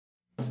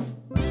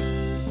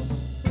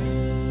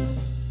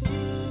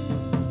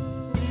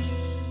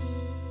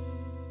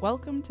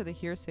Welcome to the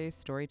Hearsay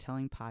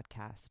Storytelling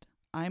Podcast.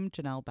 I'm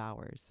Janelle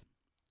Bowers.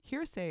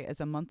 Hearsay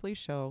is a monthly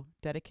show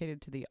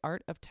dedicated to the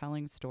art of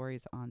telling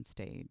stories on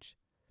stage.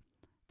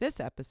 This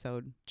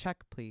episode,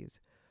 Check Please,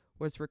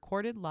 was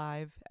recorded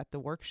live at the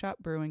Workshop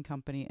Brewing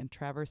Company in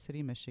Traverse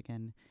City,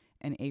 Michigan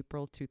in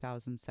April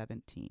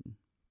 2017.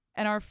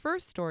 And our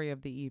first story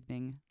of the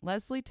evening,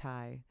 Leslie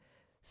Ty,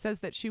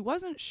 says that she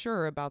wasn't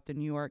sure about the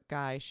New York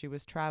guy she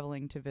was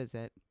traveling to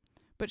visit,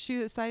 but she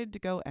decided to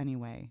go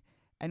anyway,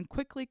 and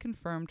quickly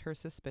confirmed her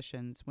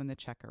suspicions when the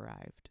check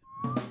arrived.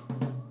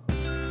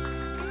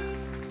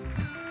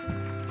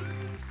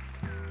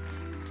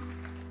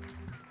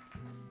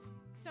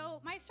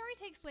 So my story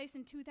takes place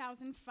in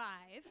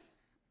 2005,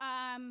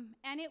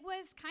 and it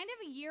was kind of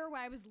a year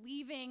where I was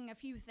leaving a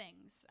few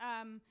things.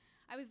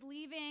 I was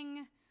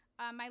leaving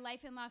my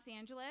life in Los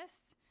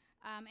Angeles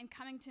and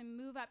coming to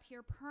move up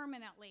here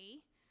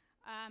permanently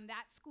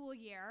that school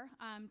year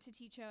to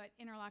teach at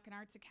Interlochen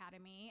Arts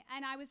Academy.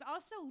 And I was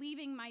also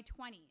leaving my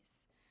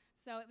 20s.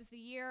 So it was the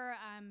year,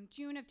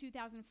 June of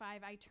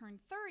 2005, I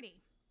turned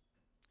 30.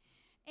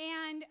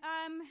 And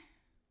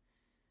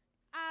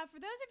for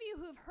those of you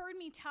who have heard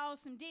me tell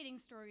some dating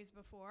stories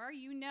before,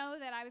 you know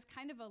that I was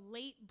kind of a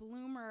late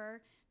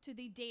bloomer to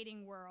the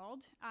dating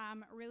world.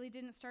 Really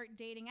didn't start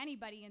dating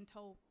anybody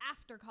until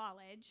after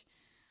college.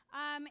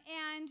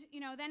 And, you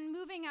know, then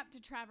moving up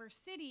to Traverse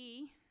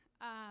City,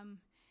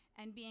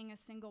 and being a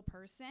single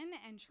person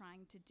and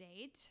trying to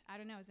date. I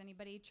don't know, has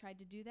anybody tried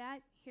to do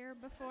that here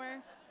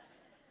before?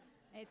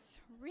 It's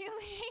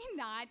really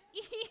not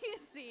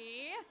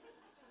easy.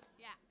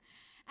 Yeah.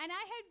 And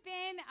I had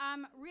been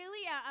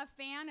really a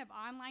fan of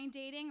online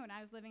dating when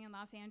I was living in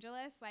Los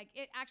Angeles. Like,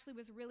 it actually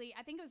was really,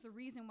 I think it was the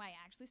reason why I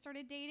actually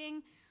started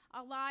dating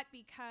a lot,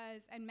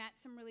 because I met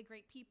some really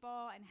great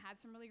people and had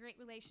some really great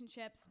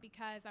relationships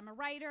because I'm a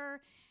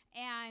writer,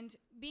 and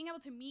being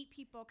able to meet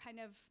people kind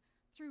of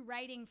through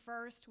writing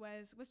first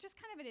was just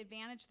kind of an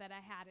advantage that I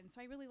had, and so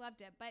I really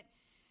loved it. But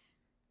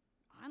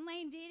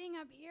online dating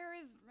up here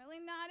is really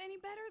not any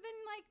better than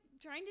like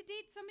trying to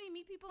date somebody,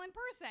 meet people in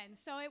person.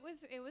 So it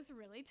was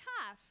really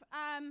tough.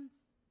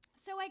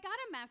 So I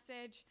got a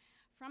message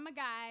from a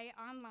guy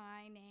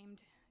online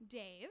named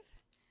Dave.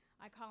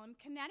 I call him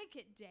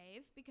Connecticut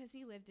Dave because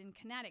he lived in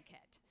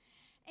Connecticut.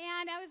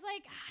 And I was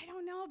like, I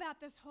don't know about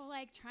this whole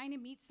like trying to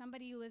meet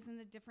somebody who lives in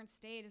a different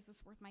state. Is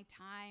this worth my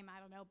time? I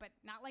don't know, but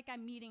not like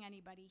I'm meeting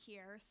anybody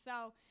here.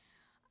 So,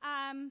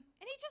 and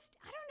he just,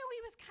 I don't know,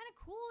 he was kind of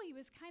cool. He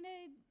was kind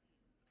of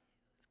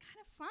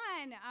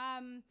fun.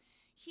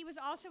 He was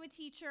also a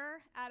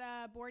teacher at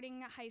a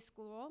boarding high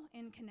school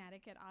in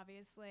Connecticut,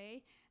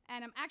 obviously.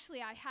 And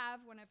actually, I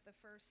have one of the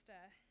first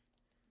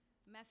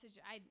message,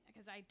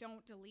 because I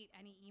don't delete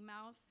any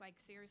emails. Like,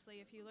 seriously,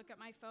 if you look at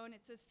my phone,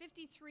 it says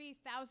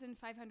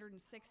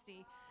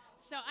 53,560.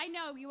 So I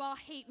know you all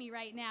hate me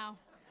right now.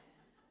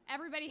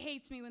 Everybody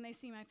hates me when they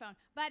see my phone.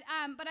 But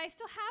I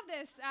still have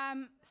this. So I don't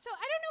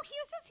know, he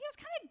was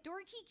kind of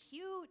dorky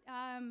cute.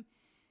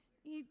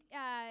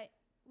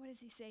 What does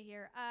he say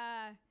here?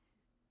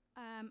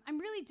 I'm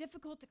really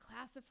difficult to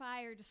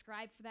classify or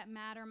describe, for that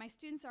matter. My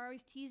students are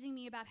always teasing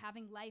me about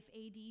having life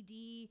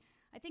ADD.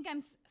 I think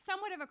I'm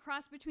somewhat of a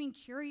cross between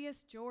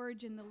Curious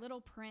George and the Little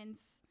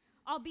Prince,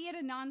 albeit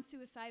a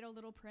non-suicidal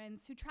little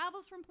prince who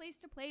travels from place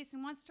to place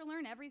and wants to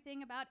learn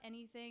everything about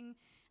anything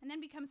and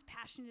then becomes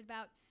passionate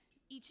about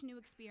each new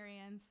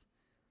experience.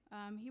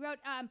 He wrote,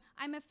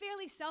 I'm a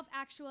fairly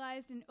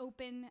self-actualized and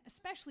open,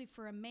 especially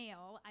for a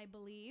male, I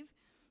believe,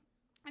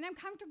 and I'm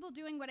comfortable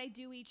doing what I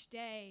do each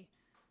day.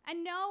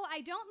 And no,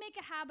 I don't make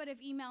a habit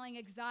of emailing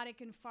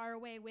exotic and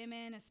faraway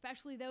women,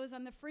 especially those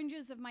on the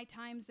fringes of my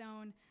time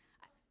zone.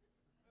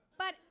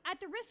 But at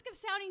the risk of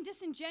sounding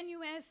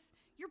disingenuous,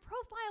 your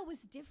profile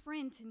was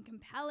different and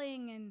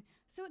compelling, and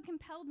so it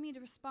compelled me to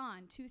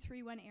respond,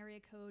 231 area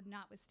code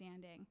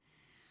notwithstanding.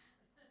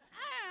 I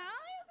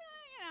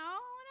don't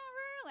know,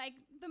 whatever, like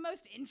the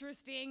most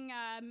interesting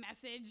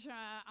message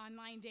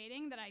online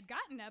dating that I'd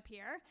gotten up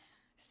here.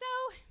 So,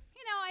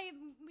 you know,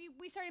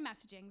 we started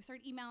messaging. We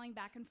started emailing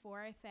back and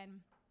forth,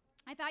 and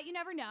I thought, you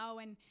never know,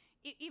 and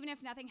even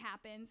if nothing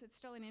happens, it's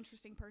still an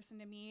interesting person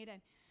to meet.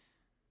 And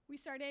we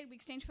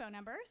exchanged phone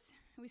numbers,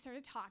 and we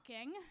started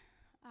talking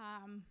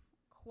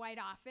quite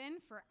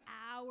often for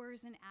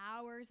hours and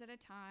hours at a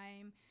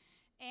time.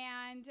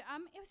 And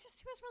he was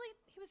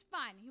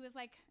fun. He was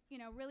like, you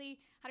know, really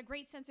had a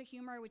great sense of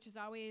humor, which is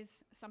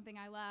always something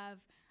I love.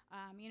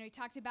 You know, he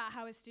talked about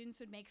how his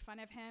students would make fun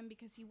of him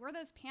because he wore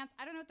those pants.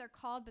 I don't know what they're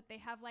called, but they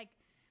have like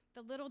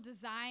the little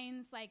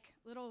designs, like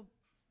little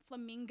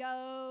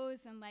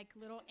flamingos and like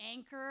little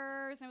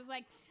anchors. And I was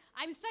like,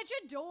 I'm such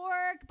a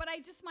dork, but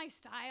my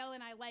style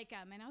and I like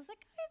him. And I was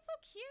like, oh, it's so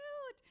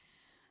cute.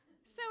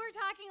 So we're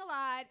talking a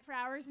lot for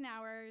hours and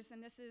hours.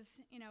 And this is,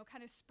 you know,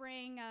 kind of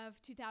spring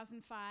of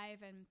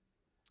 2005. And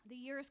the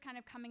year is kind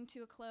of coming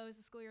to a close.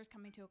 The school year is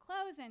coming to a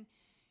close. And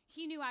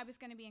he knew I was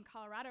going to be in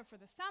Colorado for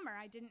the summer.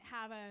 I didn't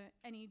have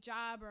any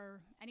job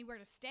or anywhere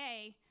to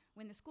stay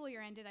when the school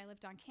year ended. I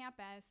lived on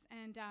campus.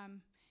 And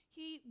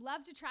he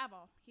loved to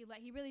travel. He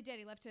really did.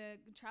 He loved to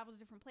travel to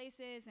different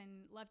places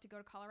and loved to go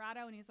to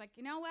Colorado. And he's like,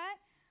 you know what?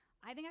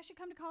 I think I should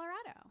come to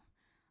Colorado.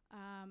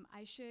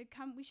 We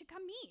should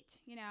come meet,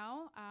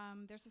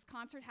 there's this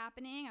concert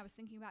happening. I was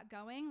thinking about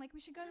going, like, we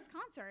should go to this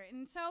concert.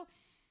 And so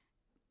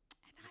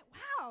I thought,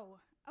 wow,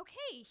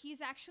 okay,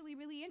 he's actually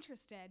really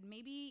interested.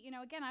 Maybe,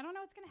 again, I don't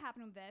know what's going to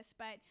happen with this,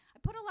 but I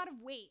put a lot of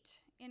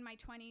weight in my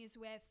 20s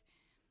with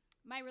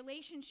my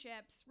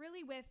relationships,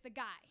 really with the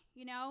guy,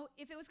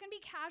 if it was going to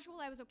be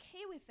casual, I was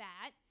okay with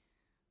that.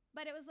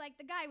 But it was like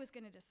the guy was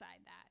going to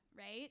decide that,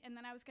 right? And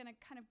then I was going to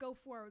kind of go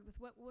forward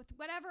with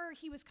whatever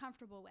he was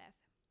comfortable with.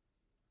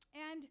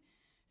 And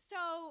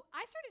so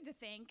I started to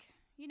think,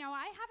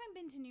 I haven't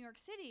been to New York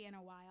City in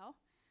a while.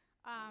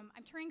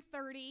 I'm turning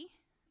 30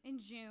 in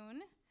June,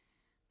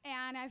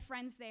 and I have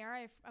friends there. I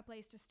have a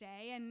place to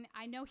stay, and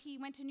I know he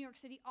went to New York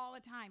City all the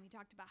time. He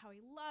talked about how he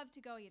loved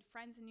to go. He had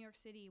friends in New York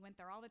City. He went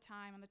there all the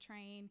time on the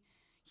train.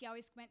 He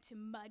always went to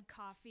Mud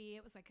Coffee.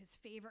 It was like his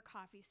favorite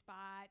coffee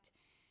spot.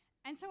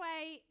 And so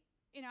I,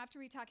 after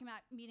we talking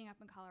about meeting up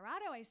in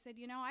Colorado, I said,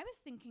 I was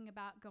thinking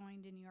about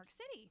going to New York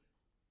City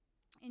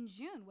in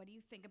June. What do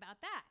you think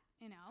about that?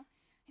 He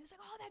was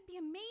like, oh, that'd be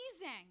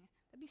amazing.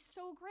 That'd be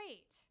so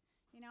great.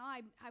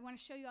 I want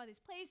to show you all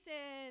these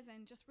places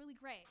and just really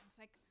great. I was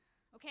like,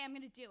 okay, I'm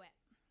going to do it.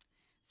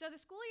 So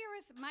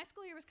my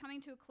school year was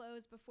coming to a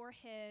close before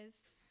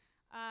his,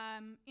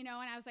 and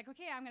I was like,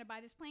 okay, I'm going to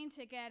buy this plane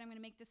ticket. I'm going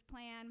to make this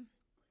plan.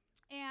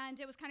 And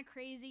it was kind of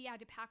crazy. I had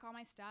to pack all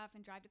my stuff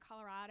and drive to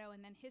Colorado.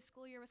 And then his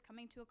school year was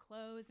coming to a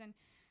close. And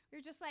we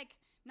were just like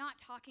not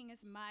talking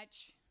as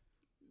much.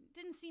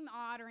 Didn't seem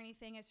odd or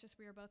anything. It's just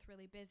we were both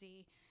really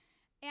busy.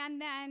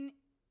 And then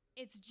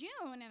it's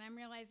June, and I'm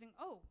realizing,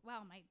 oh,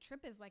 wow, my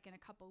trip is like in a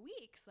couple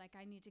weeks. Like,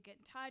 I need to get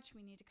in touch.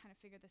 We need to kind of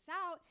figure this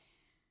out.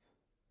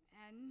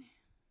 And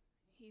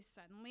he's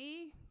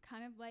suddenly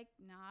kind of like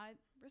not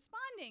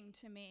responding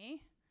to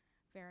me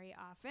very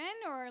often,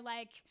 or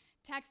like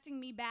texting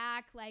me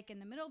back like in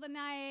the middle of the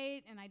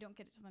night, and I don't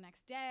get it till the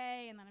next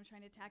day. And then I'm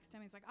trying to text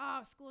him. He's like,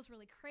 oh, school's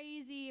really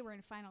crazy. We're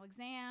in final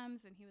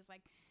exams. And he was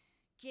like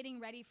getting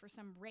ready for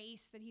some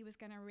race that he was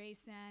going to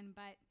race in.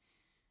 But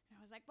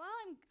I was like, well,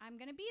 I'm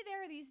going to be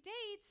there these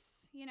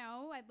dates.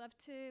 I'd love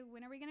to.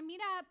 When are we going to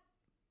meet up?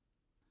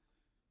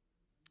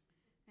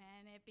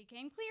 And it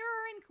became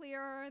clearer and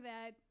clearer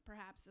that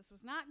perhaps this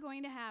was not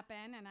going to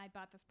happen. And I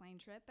bought this plane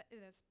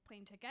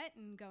ticket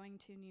and going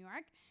to New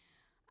York.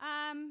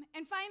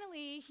 And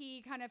finally,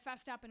 he kind of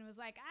fessed up and was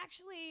like,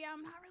 actually,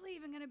 I'm not really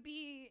even going to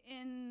be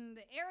in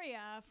the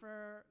area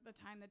for the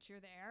time that you're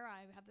there.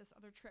 I have this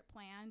other trip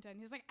planned. And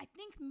he was like, I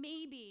think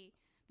maybe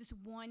this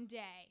one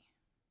day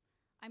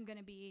I'm going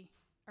to be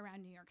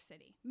around New York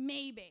City.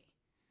 Maybe.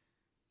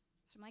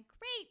 So I'm like,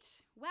 great.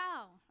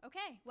 Well,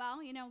 okay. Well,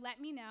 let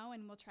me know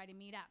and we'll try to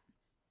meet up.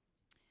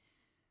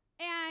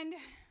 And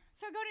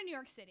so I go to New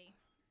York City.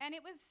 And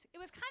it was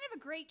kind of a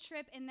great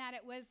trip in that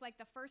it was like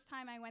the first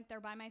time I went there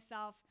by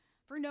myself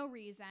for no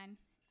reason.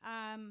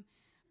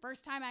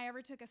 First time I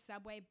ever took a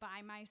subway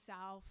by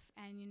myself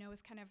and,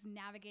 was kind of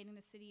navigating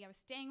the city. I was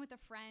staying with a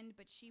friend,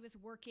 but she was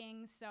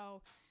working.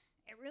 So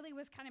it really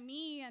was kind of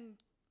me and,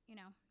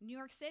 New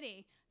York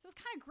City. So it was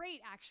kind of great,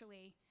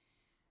 actually.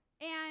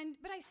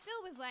 But I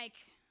still was like,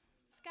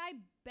 this guy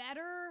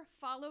better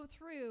follow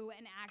through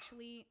and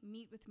actually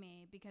meet with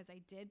me, because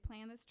I did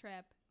plan this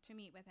trip to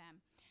meet with him.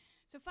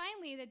 So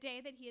finally, the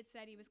day that he had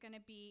said he was going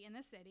to be in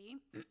the city,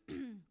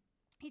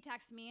 he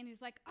texted me and he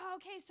was like, oh,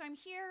 okay, so I'm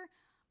here.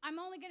 I'm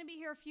only going to be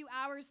here a few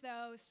hours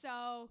though.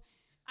 So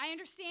I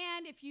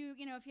understand if you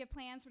have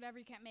plans, whatever,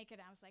 you can't make it.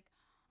 I was like,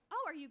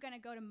 oh, are you going to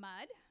go to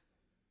Mud,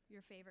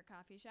 your favorite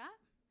coffee shop?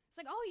 It's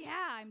like, oh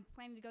yeah, I'm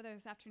planning to go there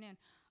this afternoon.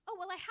 Oh,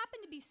 well, I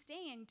happen to be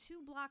staying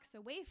 2 blocks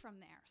away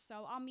from there.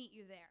 So I'll meet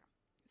you there.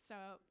 So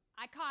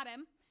I caught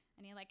him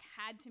and he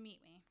had to meet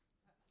me.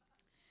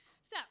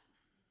 So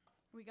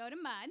we go to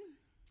Mud,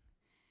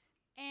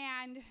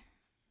 and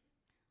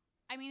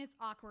it's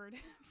awkward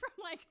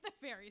from the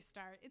very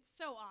start. It's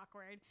so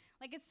awkward.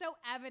 It's so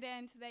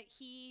evident that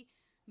he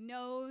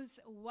knows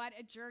what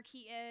a jerk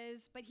he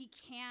is, but he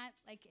can't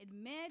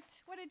admit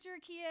what a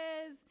jerk he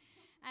is.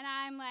 And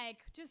I'm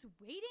just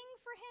waiting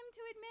for him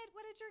to admit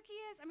what a jerk he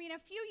is. A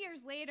few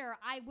years later,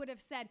 I would have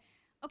said,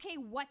 okay,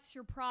 what's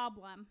your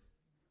problem?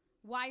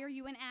 Why are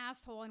you an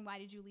asshole, and why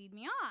did you lead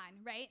me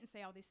on, right? And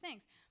say all these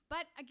things.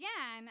 But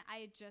again, I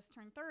had just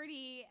turned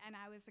 30, and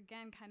I was,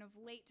 again, kind of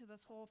late to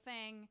this whole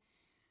thing,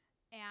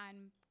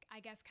 and I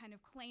guess kind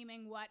of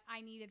claiming what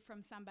I needed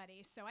from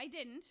somebody. So I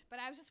didn't, but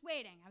I was just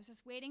waiting. I was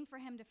just waiting for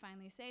him to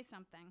finally say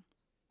something.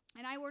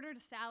 And I ordered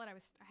a salad. I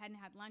hadn't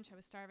had lunch. I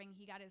was starving.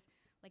 He got his,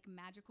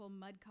 magical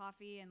Mud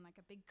coffee and,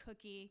 a big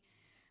cookie.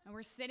 And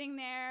we're sitting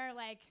there,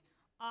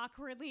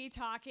 awkwardly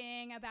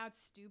talking about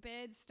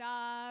stupid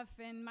stuff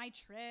and my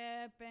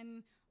trip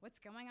and what's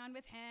going on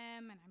with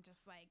him. And I'm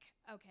just like,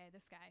 okay,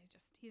 this guy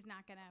he's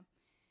not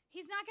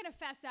gonna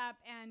fess up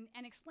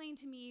and explain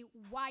to me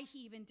why he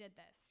even did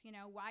this,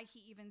 why he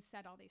even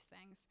said all these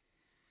things.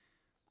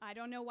 I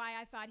don't know why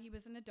I thought he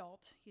was an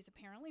adult. He's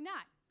apparently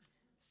not.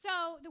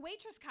 So the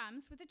waitress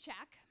comes with a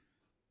check,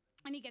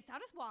 and he gets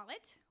out his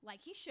wallet,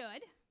 like he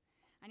should,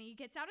 and he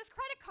gets out his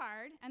credit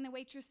card, and the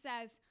waitress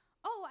says,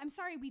 "Oh, I'm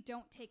sorry, we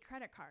don't take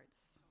credit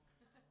cards."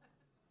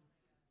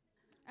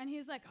 And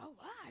he's like, "Oh,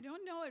 what? I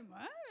don't know it.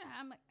 What?"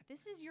 I'm like,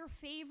 "This is your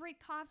favorite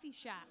coffee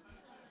shop.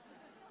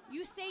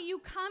 You say you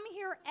come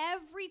here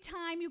every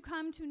time you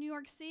come to New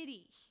York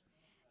City,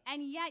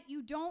 and yet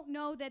you don't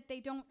know that they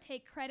don't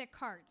take credit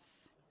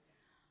cards.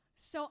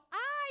 So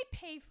I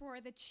pay for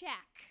the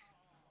check."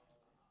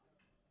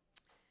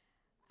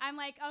 I'm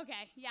like,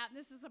 okay, yeah,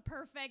 this is the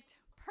perfect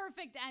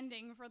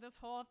ending for this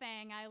whole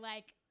thing.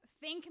 I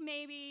think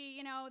maybe,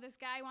 this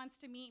guy wants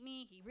to meet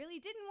me. He really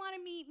didn't want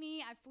to meet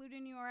me. I flew to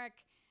New York,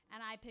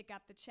 and I pick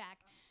up the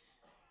check.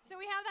 So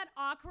we have that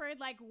awkward,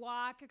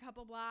 walk a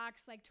couple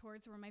blocks,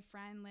 towards where my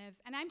friend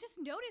lives. And I'm just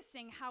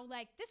noticing how,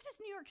 this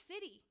is New York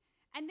City.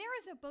 And there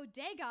is a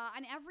bodega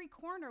on every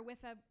corner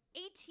with a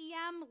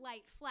ATM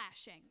light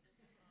flashing,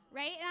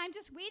 right? And I'm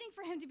just waiting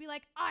for him to be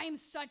like, "I'm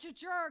such a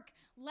jerk.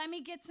 Let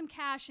me get some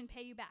cash and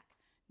pay you back."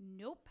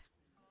 Nope.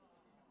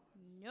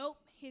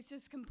 He's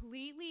just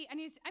completely, and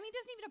he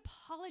doesn't even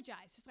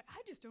apologize. Just like,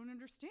 "I just don't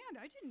understand.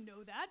 I didn't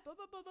know that, blah,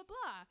 blah, blah, blah,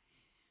 blah."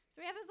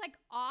 So we have this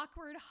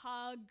awkward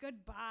hug,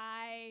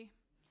 goodbye.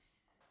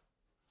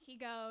 He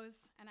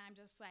goes, and I'm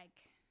just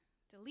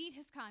delete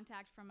his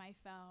contact from my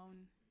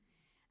phone.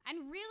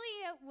 And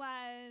really it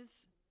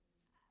was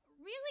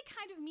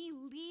kind of me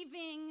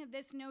leaving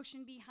this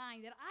notion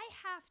behind that I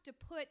have to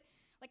put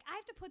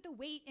the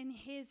weight in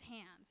his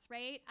hands,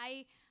 right?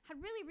 I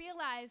had really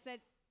realized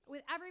that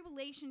with every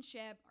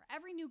relationship or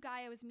every new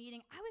guy I was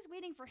meeting, I was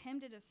waiting for him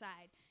to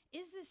decide,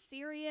 is this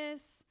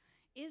serious?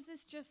 Is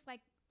this just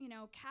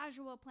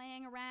casual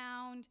playing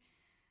around?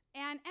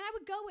 And I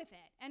would go with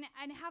it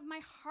and have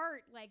my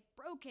heart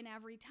broken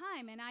every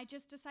time. And I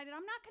just decided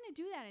I'm not going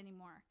to do that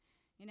anymore.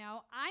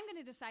 I'm going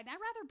to decide, and I'd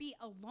rather be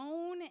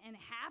alone and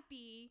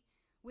happy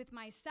with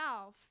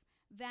myself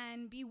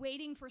than be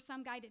waiting for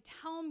some guy to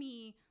tell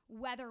me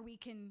whether we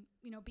can,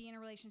 be in a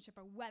relationship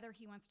or whether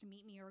he wants to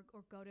meet me or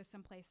go to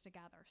some place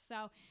together.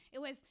 So it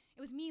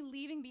was me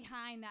leaving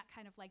behind that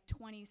kind of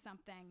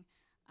 20-something,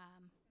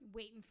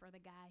 waiting for the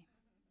guy.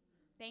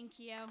 Thank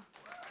you.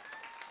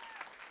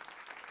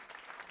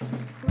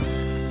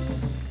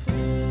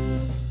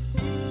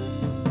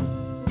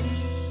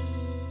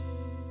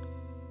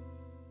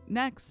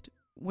 Next,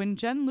 when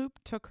Jen Loop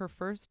took her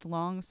first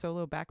long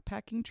solo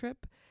backpacking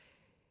trip,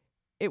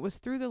 it was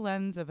through the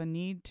lens of a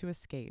need to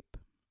escape.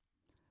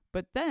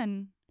 But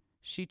then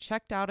she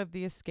checked out of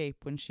the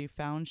escape when she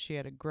found she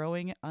had a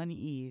growing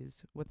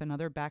unease with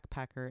another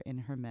backpacker in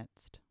her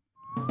midst.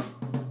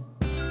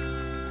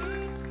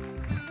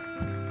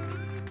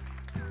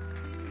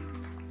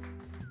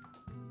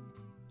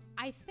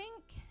 I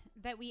think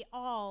that we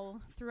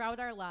all, throughout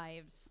our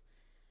lives,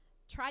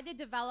 try to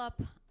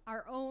develop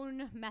our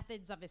own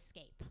methods of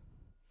escape.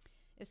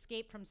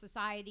 Escape from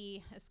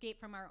society, escape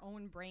from our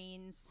own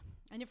brains.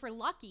 And if we're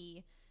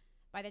lucky,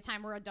 by the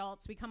time we're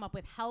adults, we come up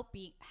with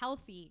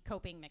healthy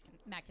coping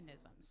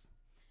mechanisms.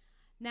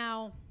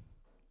 Now,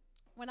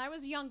 when I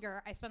was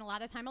younger, I spent a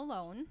lot of time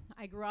alone.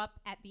 I grew up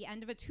at the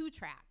end of a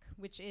 2-track,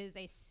 which is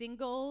a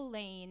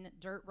single-lane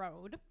dirt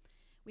road.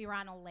 We were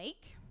on a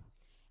lake,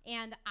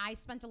 and I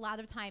spent a lot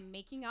of time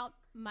making up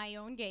my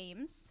own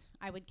games.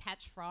 I would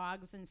catch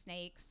frogs and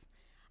snakes.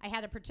 I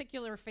had a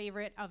particular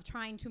favorite of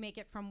trying to make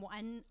it from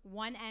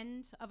one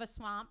end of a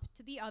swamp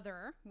to the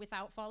other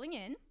without falling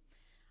in.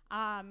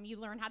 You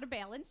learn how to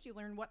balance. You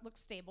learn what looks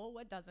stable,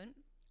 what doesn't.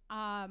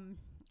 I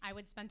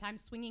would spend time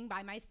swinging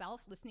by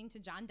myself, listening to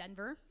John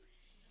Denver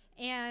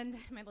and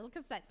my little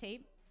cassette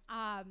tape.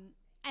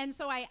 And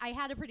so I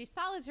had a pretty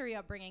solitary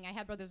upbringing. I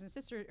had brothers and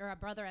sisters, or a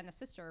brother and a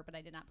sister, but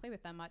I did not play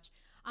with them much.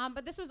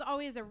 But this was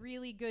always a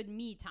really good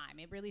me time.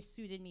 It really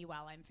suited me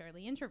well. I'm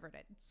fairly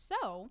introverted.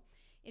 So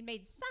it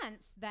made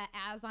sense that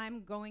as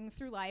I'm going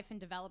through life and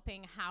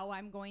developing how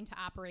I'm going to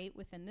operate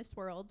within this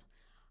world,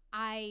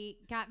 I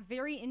got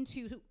very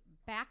into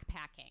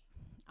backpacking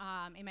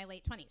in my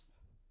late 20s.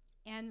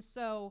 And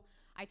so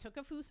I took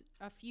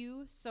a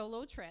few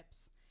solo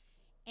trips,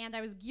 and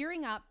I was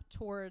gearing up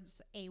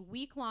towards a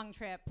week-long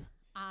trip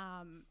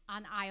on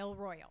Isle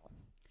Royale.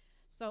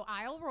 So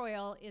Isle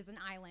Royale is an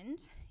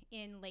island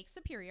in Lake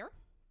Superior.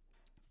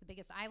 It's the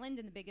biggest island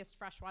and the biggest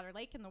freshwater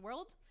lake in the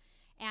world.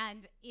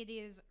 And it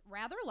is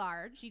rather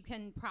large. You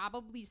can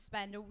probably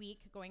spend a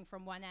week going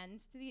from one end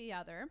to the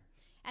other.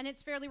 And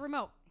it's fairly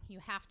remote. You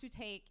have to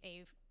take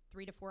a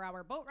 3 to 4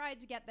 hour boat ride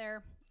to get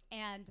there.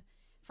 And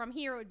from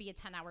here, it would be a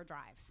 10-hour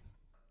drive.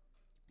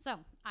 So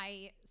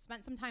I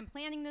spent some time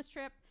planning this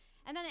trip.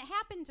 And then it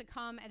happened to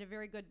come at a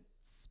very good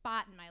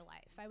spot in my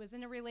life. I was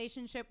in a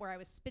relationship where I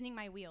was spinning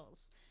my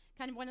wheels.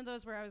 Kind of one of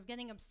those where I was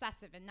getting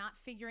obsessive and not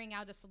figuring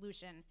out a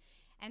solution.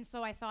 And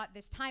so I thought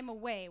this time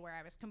away where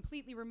I was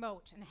completely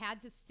remote and had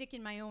to stick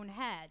in my own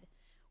head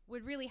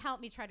would really help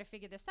me try to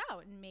figure this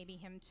out, and maybe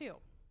him too.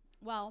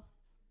 Well,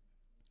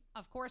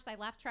 of course, I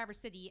left Traverse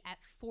City at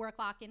 4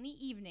 o'clock in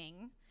the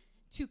evening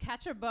to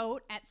catch a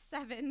boat at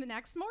 7 the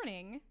next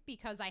morning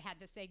because I had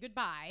to say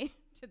goodbye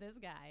to this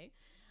guy.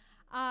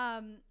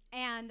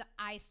 And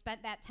I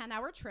spent that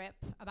 10-hour trip.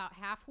 About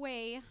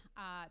halfway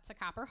to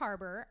Copper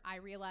Harbor, I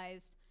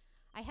realized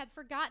I had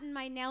forgotten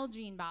my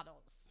Nalgene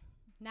bottles.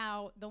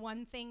 Now, the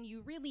one thing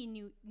you really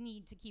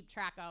need to keep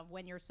track of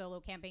when you're solo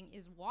camping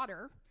is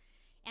water,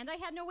 and I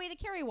had no way to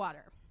carry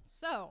water.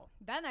 So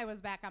then I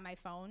was back on my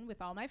phone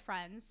with all my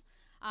friends,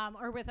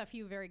 or with a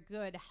few very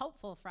good,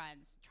 helpful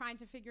friends, trying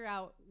to figure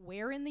out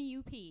where in the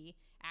UP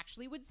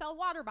actually would sell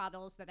water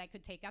bottles that I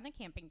could take on a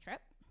camping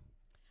trip.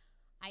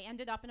 I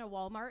ended up in a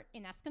Walmart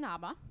in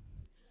Escanaba,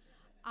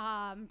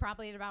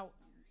 probably at about,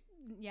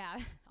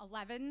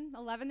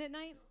 11 at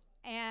night.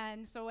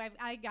 And so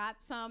I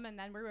got some, and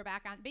then we were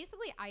back on.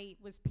 Basically, I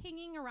was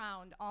pinging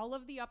around all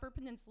of the Upper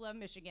Peninsula of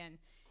Michigan.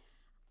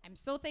 I'm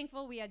so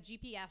thankful we had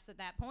GPS at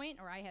that point,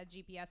 or I had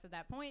GPS at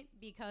that point,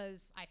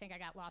 because I think I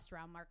got lost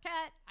around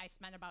Marquette. I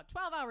spent about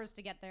 12 hours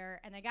to get there,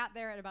 and I got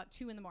there at about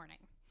 2 in the morning.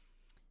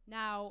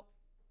 Now,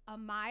 a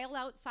mile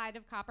outside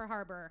of Copper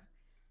Harbor,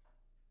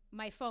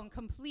 my phone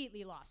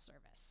completely lost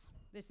service.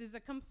 This is a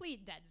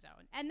complete dead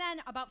zone. And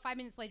then about 5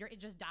 minutes later, it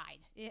just died.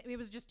 It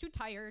was just too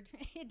tired.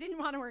 It didn't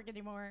want to work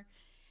anymore.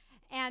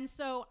 And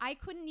so I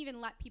couldn't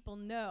even let people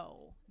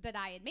know that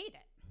I had made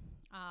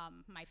it,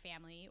 my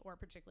family, or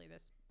particularly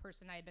this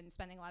person I had been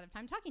spending a lot of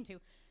time talking to.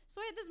 So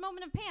I had this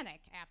moment of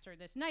panic after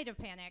this night of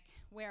panic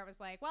where I was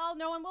like, well,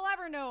 no one will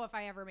ever know if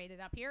I ever made it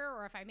up here,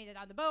 or if I made it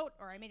on the boat,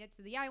 or I made it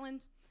to the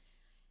island.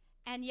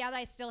 And yet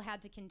I still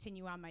had to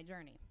continue on my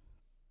journey.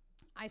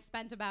 I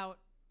spent about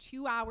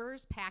 2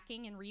 hours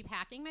packing and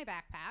repacking my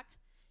backpack,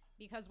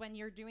 because when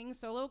you're doing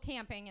solo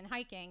camping and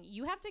hiking,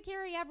 you have to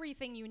carry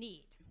everything you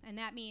need. And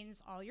that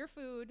means all your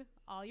food,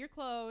 all your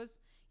clothes,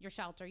 your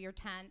shelter, your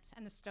tent,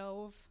 and a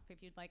stove,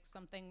 if you'd like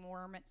something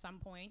warm at some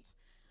point.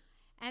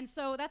 And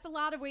so that's a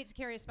lot of weight to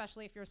carry,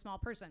 especially if you're a small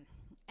person.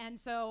 And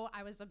so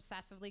I was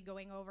obsessively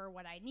going over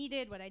what I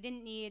needed, what I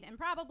didn't need, and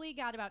probably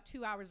got about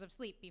 2 hours of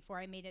sleep before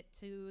I made it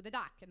to the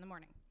dock in the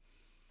morning.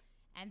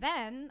 And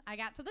then I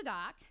got to the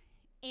dock,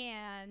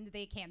 and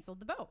they canceled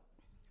the boat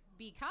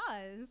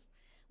because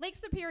Lake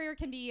Superior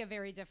can be a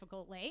very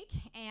difficult lake,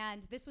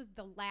 and this was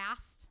the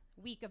last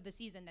week of the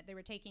season that they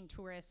were taking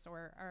tourists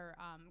or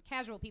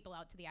casual people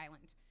out to the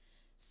island.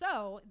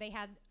 So they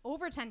had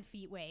over 10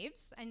 feet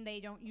waves, and they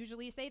don't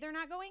usually say they're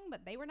not going,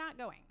 but they were not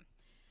going.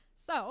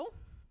 So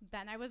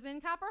then I was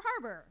in Copper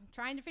Harbor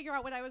trying to figure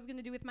out what I was going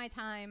to do with my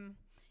time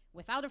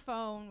without a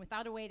phone,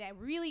 without a way to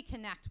really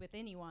connect with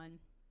anyone,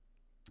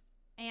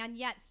 and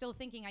yet still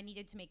thinking I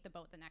needed to make the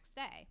boat the next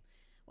day.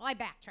 Well, I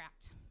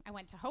backtracked. I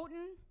went to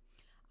Houghton.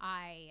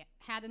 I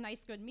had a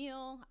nice, good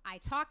meal. I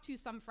talked to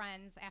some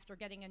friends after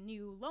getting a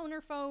new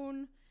loaner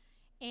phone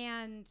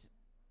and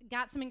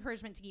got some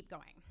encouragement to keep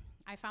going.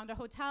 I found a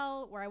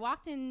hotel where I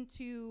walked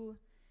into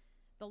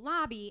the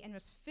lobby and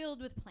was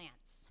filled with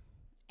plants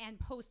and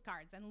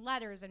postcards and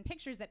letters and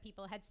pictures that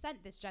people had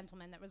sent this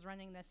gentleman that was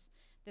running this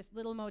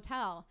little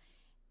motel,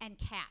 and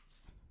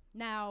cats.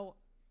 Now,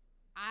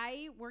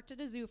 I worked at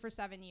a zoo for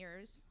 7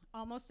 years.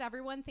 Almost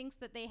everyone thinks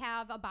that they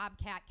have a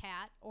bobcat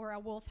cat or a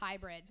wolf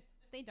hybrid.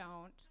 They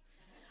don't.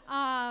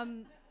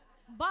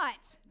 But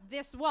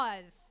this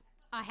was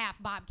a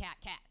half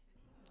bobcat cat.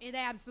 It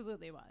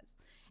absolutely was.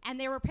 And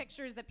there were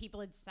pictures that people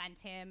had sent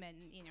him, and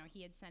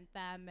he had sent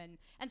them,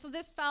 and so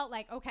this felt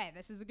like, okay,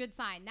 this is a good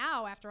sign.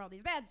 Now, after all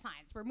these bad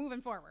signs, we're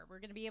moving forward. We're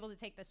going to be able to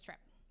take this trip.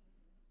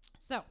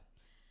 So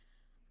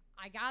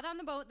I got on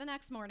the boat the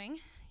next morning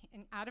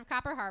out of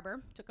Copper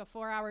Harbor, took a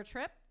 4-hour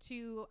trip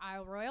to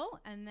Isle Royale,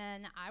 and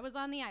then I was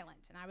on the island,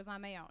 and I was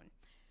on my own.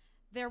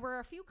 There were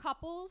a few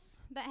couples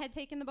that had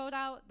taken the boat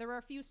out. There were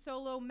a few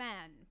solo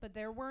men, but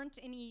there weren't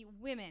any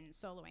women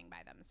soloing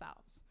by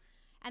themselves.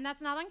 And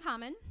that's not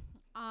uncommon.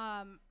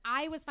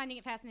 I was finding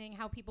it fascinating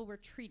how people were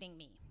treating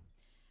me.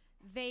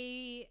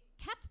 They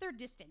kept their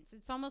distance.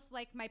 It's almost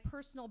like my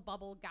personal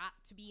bubble got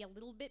to be a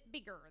little bit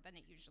bigger than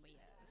it usually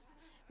is,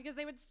 because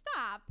they would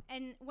stop.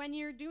 And when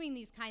you're doing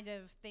these kind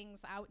of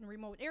things out in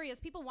remote areas,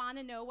 people want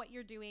to know what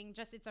you're doing.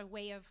 Just it's a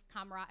way of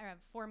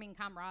forming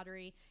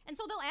camaraderie. And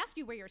so they'll ask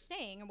you where you're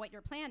staying and what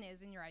your plan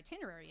is and your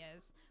itinerary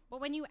is. But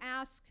when you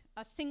ask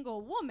a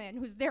single woman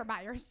who's there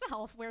by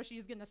herself where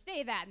she's going to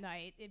stay that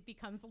night, it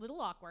becomes a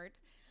little awkward.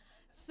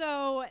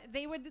 So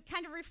they would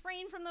kind of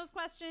refrain from those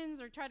questions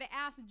or try to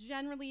ask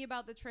generally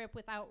about the trip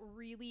without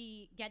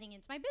really getting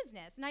into my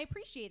business. And I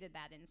appreciated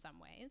that in some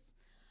ways.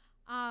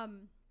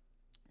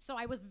 So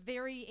I was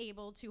very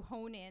able to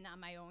hone in on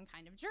my own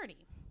kind of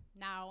journey.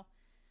 Now,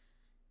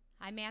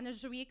 I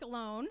managed a week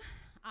alone.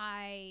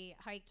 I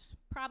hiked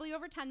probably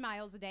over 10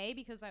 miles a day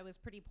because I was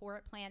pretty poor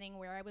at planning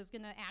where I was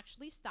going to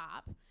actually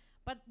stop.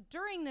 But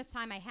during this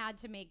time, I had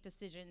to make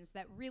decisions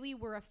that really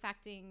were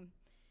affecting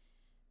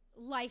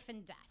life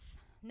and death.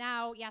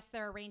 Now, yes,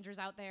 there are rangers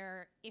out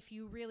there. If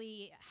you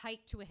really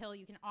hike to a hill,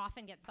 you can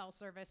often get cell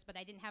service, but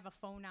I didn't have a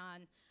phone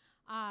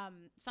on.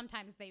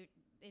 Sometimes the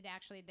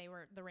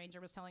ranger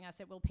was telling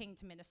us it will ping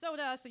to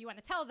Minnesota, so you want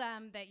to tell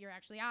them that you're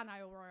actually on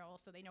Isle Royale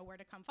so they know where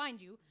to come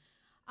find you.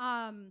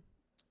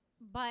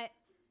 But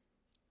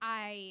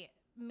I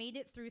made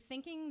it through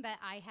thinking that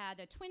I had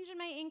a twinge in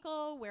my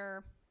ankle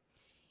where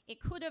it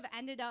could have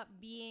ended up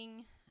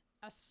being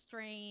a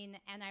strain,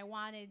 and I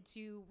wanted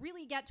to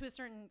really get to a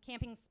certain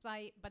camping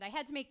site, but I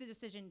had to make the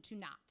decision to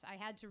not. I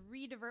had to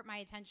re-divert my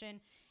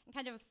attention and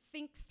kind of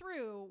think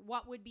through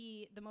what would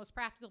be the most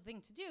practical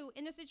thing to do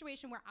in a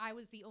situation where I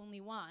was the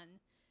only one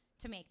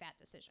to make that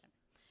decision.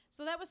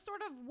 So that was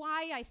sort of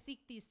why I seek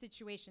these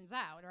situations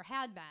out, or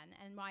had been,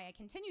 and why I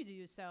continue to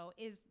do so,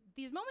 is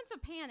these moments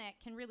of panic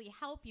can really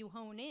help you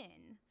hone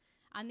in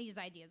on these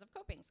ideas of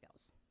coping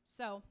skills.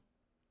 So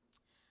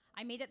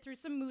I made it through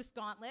some moose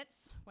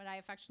gauntlets, what I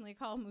affectionately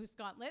call moose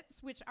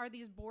gauntlets, which are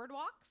these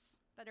boardwalks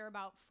that are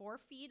about 4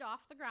 feet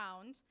off the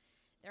ground.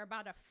 They're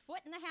about 1.5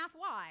 feet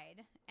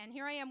wide. And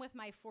here I am with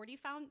my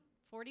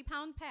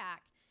 40-pound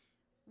pack,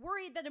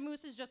 worried that a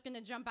moose is just going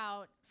to jump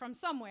out from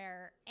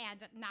somewhere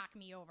and knock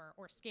me over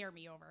or scare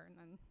me over. And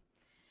then,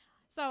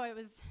 so it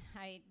was,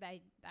 I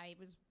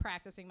was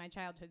practicing my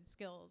childhood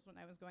skills when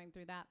I was going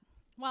through that.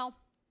 Well,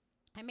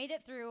 I made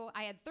it through.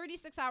 I had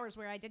 36 hours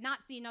where I did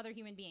not see another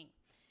human being,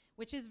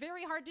 which is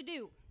very hard to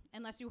do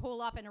unless you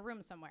hole up in a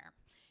room somewhere.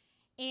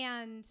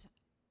 And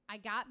I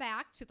got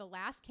back to the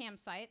last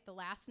campsite, the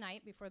last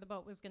night before the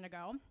boat was going to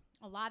go.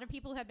 A lot of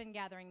people had been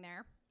gathering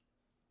there.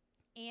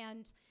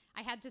 And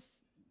I had to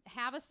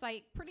have a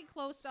site pretty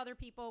close to other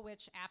people,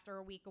 which after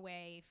a week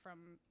away from,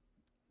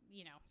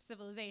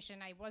 civilization,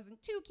 I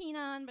wasn't too keen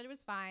on, but it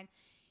was fine.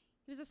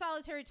 He was a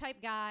solitary type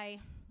guy,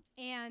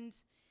 and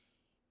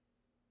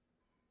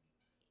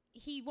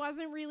he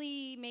wasn't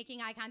really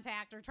making eye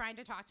contact or trying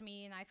to talk to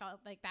me, and I felt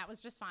like that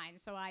was just fine.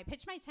 So I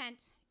pitched my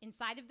tent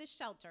inside of this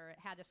shelter. It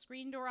had a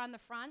screen door on the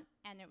front,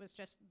 and it was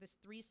just this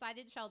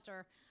 3-sided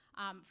shelter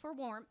for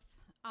warmth,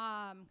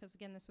 because,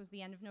 again, this was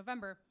the end of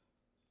November.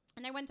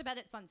 And I went to bed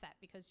at sunset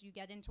because you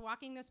get into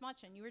walking this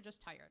much and you were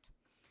just tired.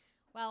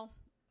 Well,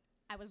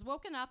 I was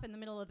woken up in the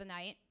middle of the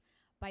night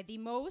by the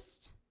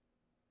most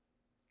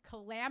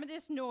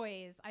calamitous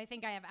noise I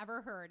think I have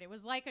ever heard. It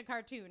was like a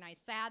cartoon. I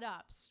sat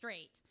up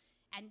straight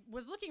and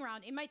was looking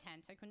around in my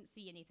tent. I couldn't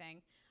see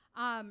anything.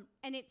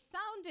 And it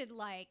sounded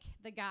like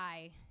the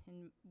guy,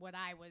 in what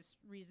I was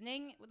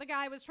reasoning, the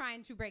guy was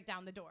trying to break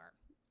down the door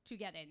to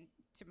get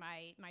into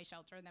my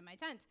shelter and then my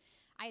tent.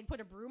 I had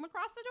put a broom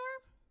across the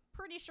door.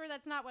 Pretty sure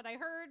that's not what I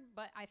heard,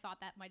 but I thought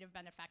that might have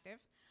been effective.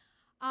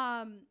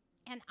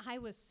 And I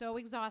was so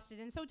exhausted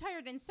and so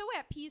tired and so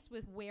at peace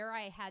with where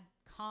I had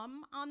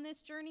come on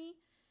this journey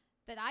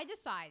that I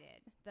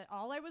decided that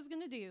all I was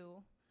going to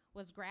do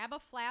was grab a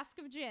flask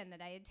of gin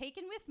that I had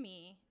taken with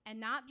me and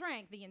not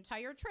drank the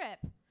entire trip,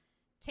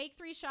 take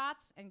 3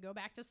 shots, and go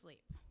back to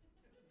sleep.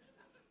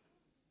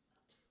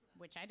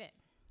 Which I did.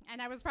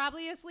 And I was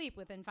probably asleep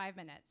within 5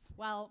 minutes.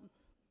 Well,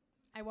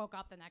 I woke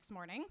up the next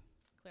morning,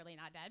 clearly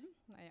not dead.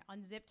 I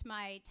unzipped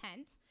my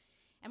tent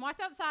and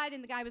walked outside,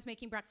 and the guy was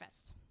making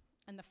breakfast.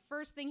 And the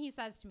first thing he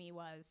says to me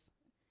was,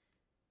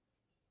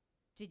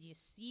 "Did you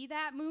see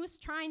that moose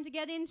trying to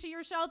get into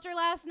your shelter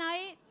last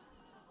night?"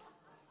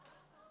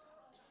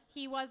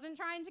 He wasn't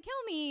trying to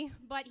kill me,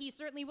 but he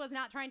certainly was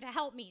not trying to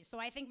help me. So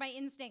I think my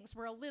instincts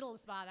were a little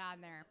spot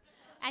on there.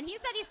 And he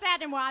said he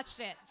sat and watched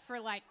it for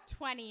like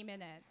 20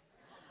 minutes.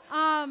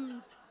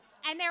 And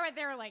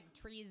there were like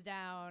trees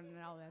down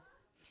and all this.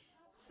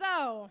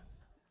 So,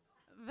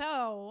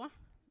 though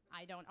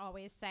I don't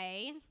always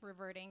say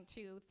reverting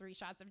to 3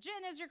 shots of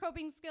gin as your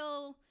coping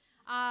skill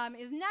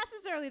is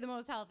necessarily the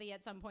most healthy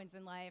at some points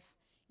in life.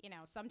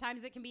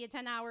 Sometimes it can be a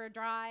 10-hour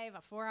drive,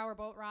 a 4-hour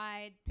boat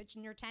ride,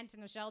 pitching your tent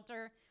in a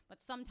shelter,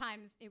 but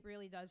sometimes it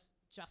really does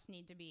just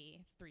need to be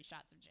 3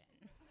 shots of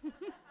gin.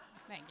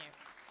 Thank you.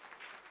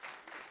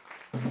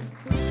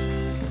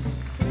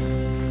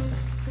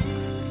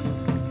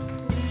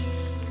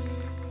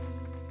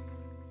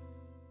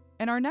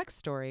 In our next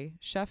story,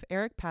 Chef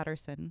Eric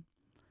Patterson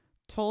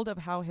told of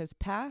how his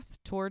path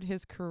toward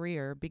his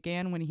career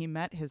began when he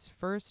met his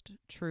first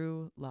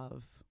true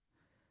love,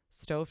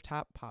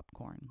 stovetop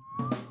popcorn.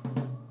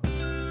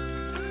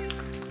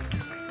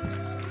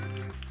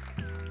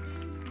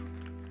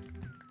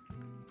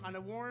 On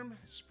a warm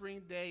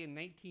spring day in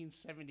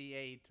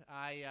 1978,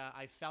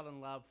 I fell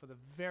in love for the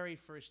very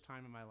first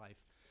time in my life.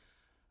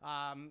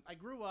 I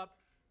grew up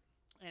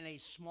in a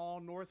small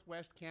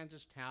northwest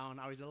Kansas town.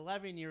 I was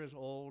 11 years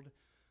old.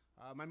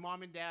 My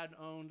mom and dad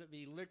owned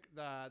the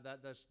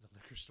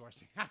liquor store.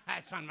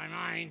 That's on my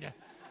mind.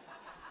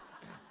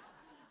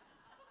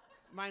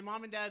 My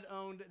mom and dad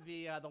owned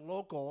the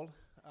local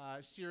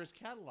Sears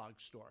catalog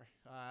store.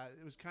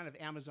 It was kind of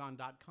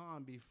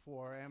Amazon.com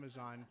before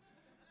Amazon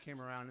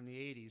came around in the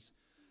 80s.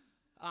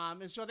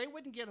 And so they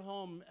wouldn't get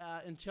home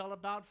until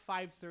about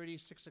 5:30,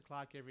 6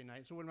 o'clock every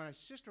night. So when my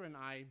sister and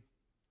I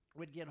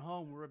would get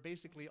home, we were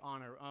basically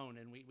on our own,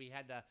 and we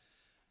had to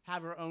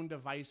have our own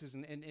devices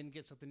and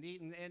get something to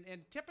eat.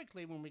 And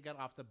typically when we got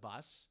off the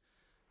bus,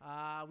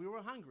 we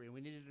were hungry, and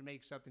we needed to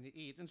make something to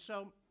eat. And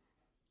so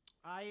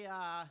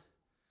I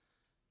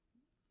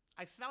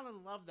fell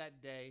in love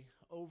that day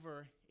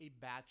over a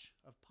batch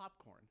of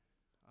popcorn.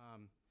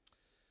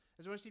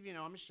 As most of you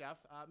know, I'm a chef.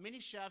 Many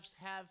chefs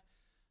have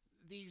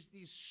these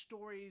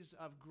stories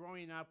of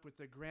growing up with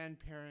their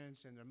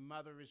grandparents, and their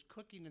mother is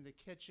cooking in the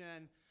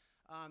kitchen.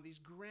 these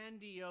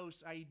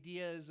grandiose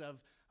ideas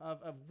of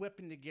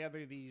whipping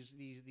together these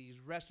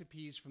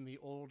recipes from the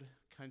old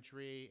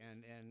country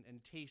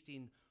and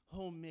tasting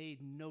homemade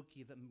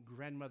gnocchi that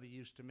grandmother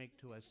used to make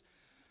to us.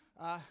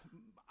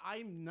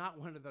 I'm not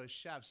one of those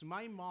chefs.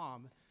 My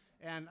mom,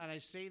 and I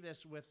say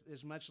this with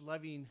as much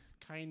loving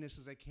kindness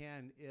as I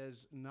can,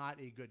 is not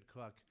a good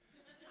cook.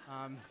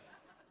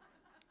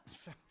 In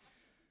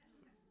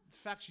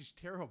fact, she's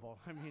terrible.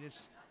 I mean,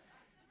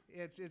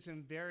 it's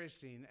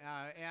embarrassing.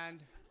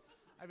 And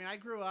I mean, I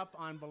grew up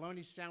on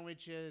bologna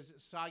sandwiches,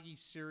 soggy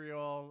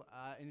cereal,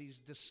 and these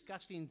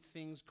disgusting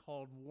things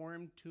called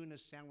warm tuna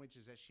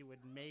sandwiches that she would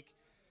make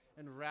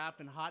and wrap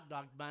in hot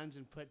dog buns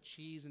and put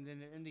cheese and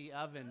then in the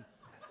oven.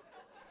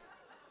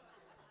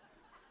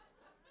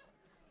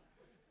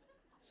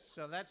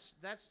 So that's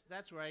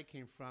where I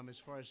came from as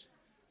far as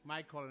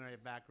my culinary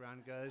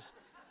background goes.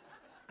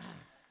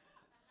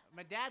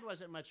 My dad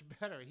wasn't much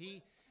better.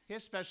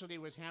 His specialty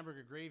was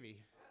hamburger gravy,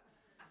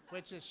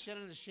 which is shit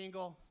on a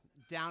shingle,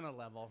 down a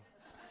level.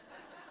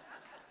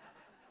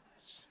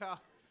 So,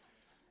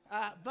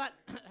 but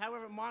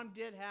however, Mom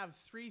did have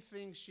 3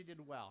 things she did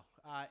well.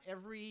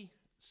 Every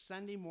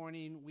Sunday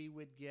morning, we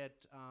would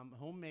get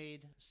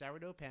homemade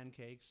sourdough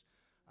pancakes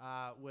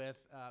with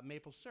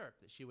maple syrup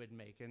that she would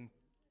make. And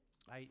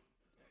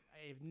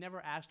I've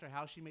never asked her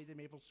how she made the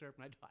maple syrup,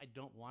 and I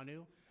don't want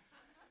to,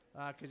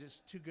 because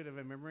it's too good of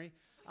a memory.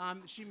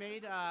 She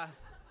made...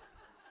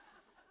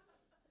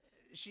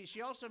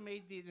 She also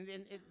made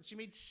she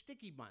made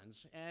sticky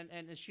buns,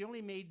 and she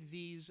only made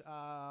these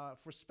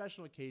for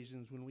special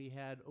occasions when we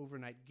had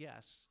overnight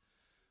guests,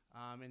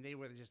 and they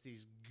were just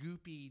these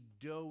goopy,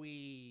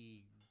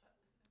 doughy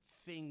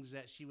things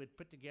that she would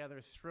put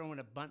together, throw in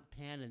a bundt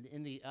pan and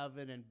in the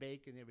oven and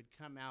bake, and they would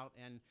come out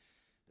and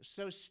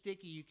so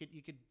sticky you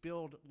could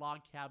build log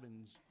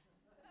cabins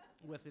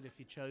with it if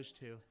you chose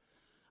to.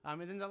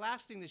 And then the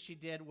last thing that she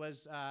did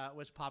was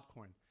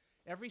popcorn.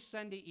 Every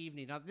Sunday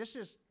evening. Now, this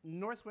is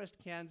Northwest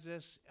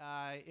Kansas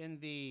in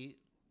the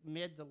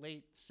mid to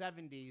late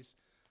 70s,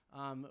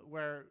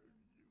 where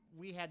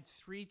we had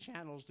 3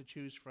 channels to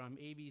choose from,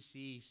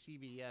 ABC,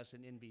 CBS,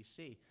 and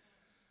NBC.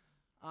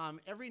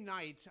 Every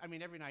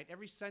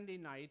Sunday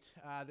night,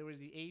 there was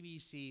the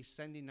ABC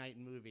Sunday night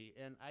movie,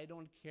 and I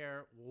don't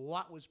care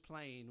what was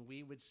playing,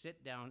 we would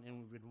sit down and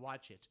we would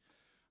watch it.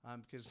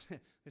 Because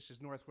this is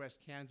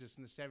Northwest Kansas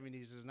in the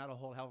 70s, there's not a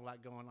whole hell of a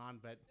lot going on,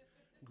 but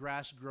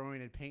grass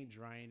growing and paint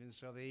drying, and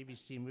so the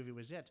ABC movie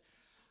was it.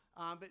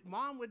 But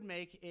Mom would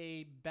make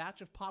a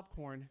batch of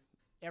popcorn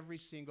every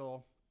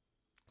single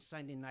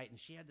Sunday night, and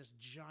she had this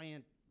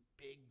giant,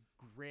 big,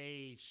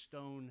 gray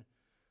stone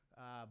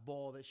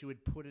bowl that she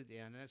would put it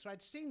in. And so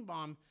I'd seen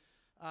Mom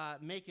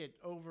make it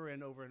over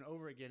and over and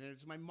over again, and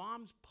it's my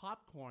mom's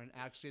popcorn,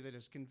 actually, that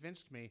has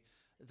convinced me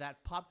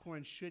that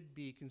popcorn should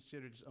be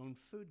considered its own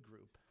food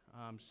group.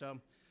 So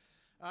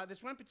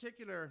this one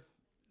particular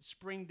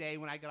spring day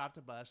when I got off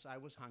the bus, I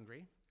was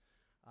hungry.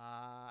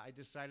 I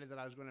decided that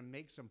I was going to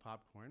make some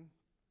popcorn.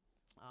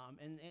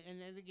 And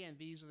again,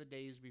 these are the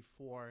days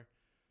before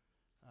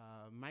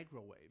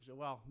microwaves.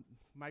 Well,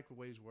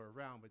 microwaves were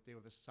around, but they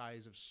were the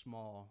size of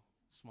small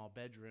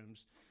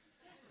bedrooms.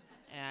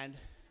 And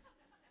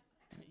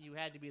you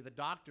had to be the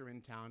doctor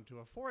in town to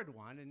afford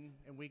one, and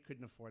we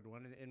couldn't afford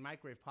one. And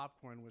microwave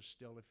popcorn was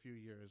still a few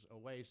years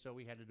away, so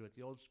we had to do it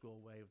the old school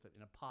way with it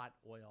in a pot,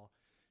 oil,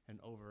 and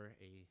over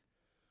a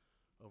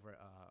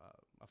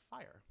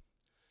fire.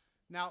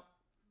 Now,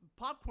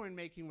 popcorn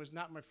making was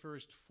not my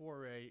first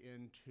foray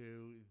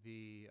into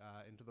the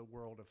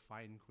world of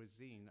fine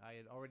cuisine. I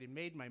had already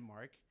made my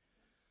mark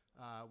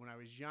when I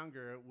was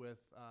younger with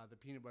the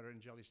peanut butter and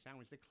jelly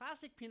sandwich. The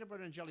classic peanut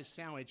butter and jelly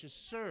sandwich is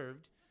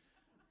served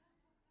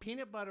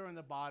peanut butter on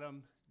the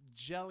bottom,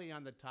 jelly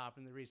on the top,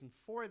 and the reason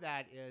for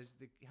that is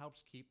it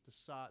helps keep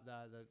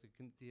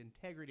the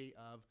integrity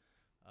of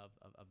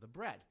the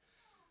bread.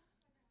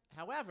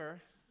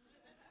 However,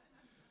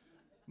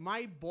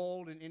 my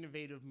bold and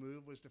innovative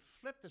move was to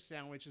flip the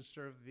sandwich and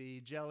serve the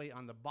jelly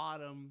on the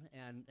bottom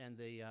and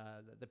the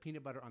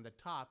peanut butter on the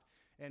top.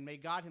 And may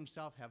God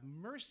himself have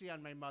mercy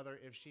on my mother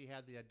if she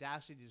had the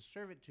audacity to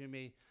serve it to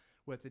me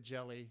with the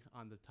jelly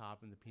on the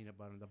top and the peanut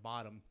butter on the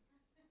bottom.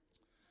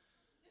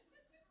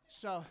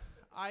 So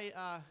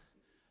I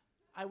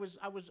was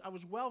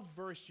well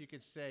versed, you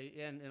could say,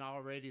 in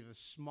already the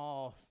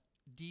small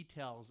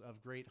details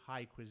of great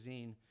high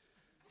cuisine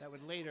that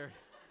would later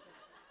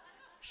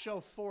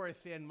show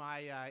forth in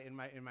my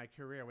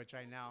career, which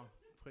I now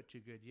put to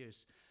good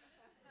use.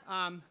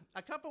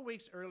 A couple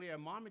weeks earlier,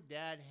 Mom and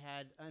Dad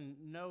had, in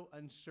no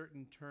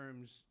uncertain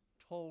terms,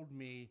 told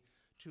me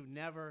to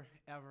never,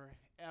 ever,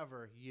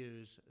 ever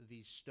use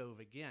the stove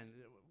again.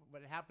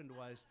 What happened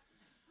was,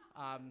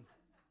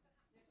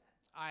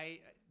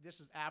 this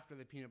is after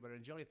the peanut butter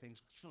and jelly things.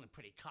 I was feeling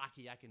pretty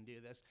cocky. I can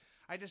do this.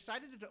 I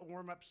decided to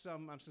warm up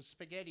some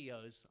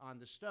SpaghettiOs on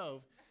the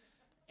stove.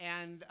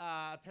 And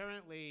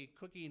apparently,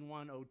 Cooking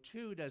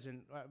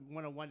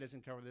 101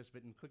 doesn't cover this,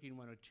 but in Cooking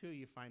 102,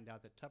 you find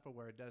out that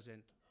Tupperware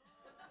doesn't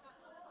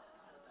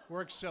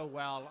work so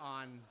well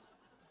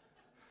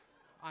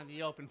on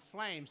the open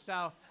flame.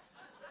 So,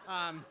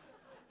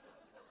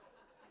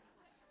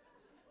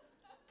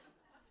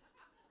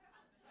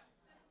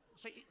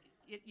 so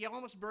you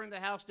almost burned the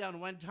house down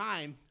one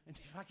time, and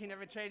you fucking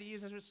never tried to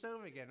use it as a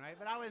stove again, right?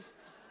 But I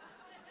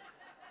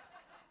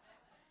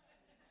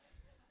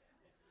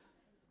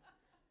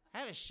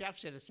had a chef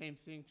say the same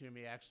thing to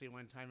me actually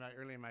one time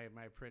early in my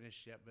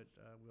apprenticeship, but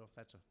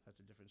that's a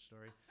different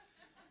story.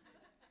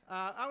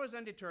 I was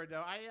undeterred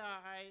though.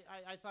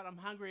 I thought, I'm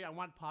hungry, I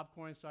want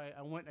popcorn, so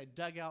I went and I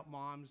dug out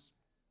Mom's.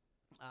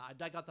 I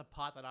dug out the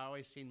pot that I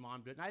always seen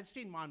Mom do, and I'd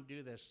seen Mom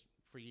do this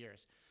for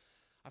years.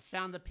 I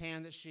found the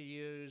pan that she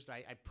used.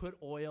 I put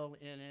oil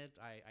in it.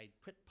 I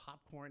put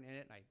popcorn in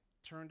it. And I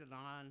turned it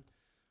on.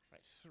 I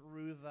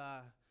threw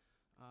the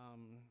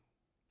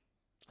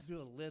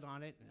lid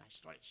on it, and I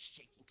started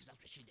shaking, because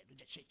that's what she did.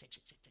 Shake, shake, shake,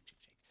 shake, shake, shake, shake.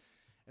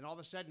 And all of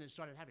a sudden, it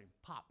started happening.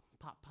 Pop,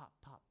 pop, pop,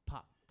 pop,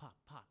 pop, pop,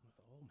 pop. And I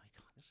thought, oh my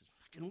God, this is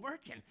fucking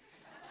working.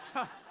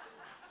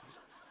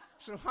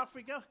 So off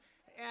we go.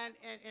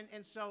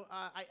 And so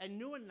I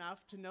knew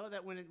enough to know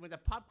that when the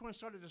popcorn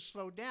started to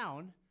slow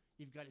down,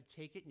 you've got to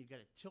take it and you've got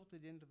to tilt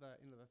it into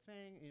the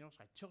thing. You know,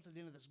 so I tilted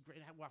into this great.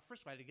 Well,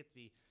 first of all, I had to get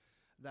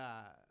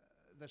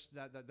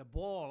the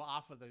bowl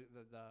off of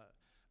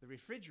the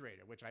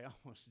refrigerator, which I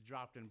almost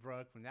dropped and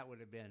broke when that would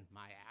have been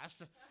my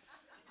ass.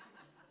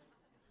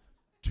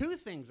 Two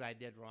things I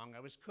did wrong. I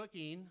was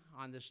cooking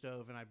on the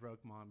stove and I would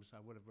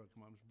have broken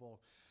Mom's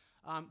bowl.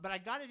 But I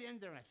got it in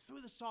there and I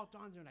threw the salt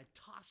on there and I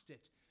tossed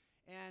it.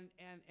 And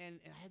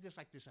I had this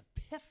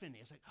epiphany.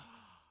 It's like,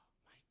 oh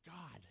my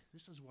God,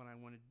 this is what I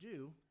want to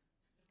do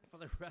for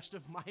the rest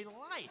of my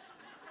life.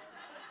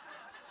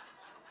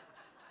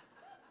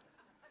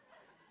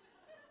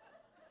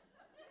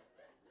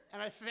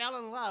 And I fell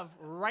in love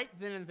right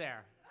then and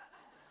there.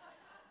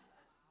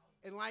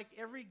 And like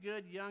every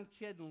good young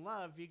kid in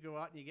love, you go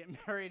out and you get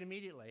married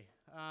immediately.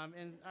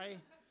 And I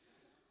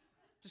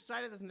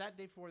decided that from that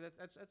day forward,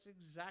 that's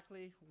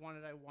exactly what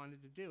I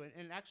wanted to do.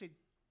 And actually,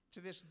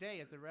 to this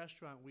day at the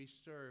restaurant, we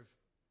serve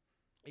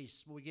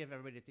we give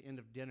everybody at the end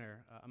of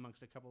dinner,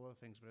 amongst a couple other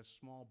things, but a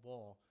small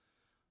bowl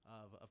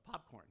of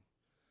popcorn,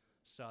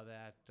 so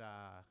that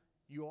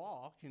you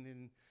all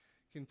can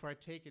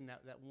partake in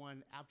that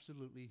one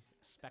absolutely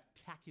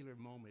spectacular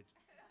moment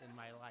in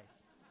my life.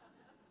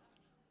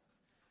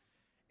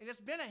 And it's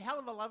been a hell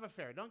of a love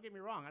affair, don't get me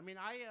wrong. I mean,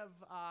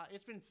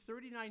 it's been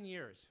 39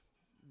 years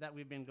that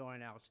we've been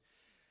going out.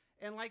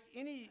 And like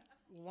any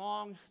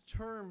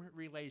long-term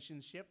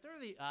relationship, there are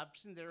the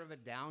ups and there are the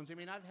downs. I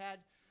mean, I've had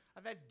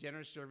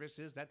dinner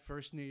services, that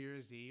first New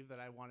Year's Eve that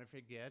I want to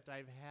forget.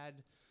 I've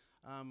had,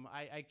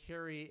 I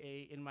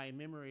carry in my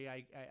memory,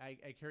 I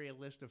carry a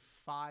list of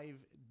 5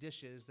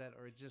 dishes that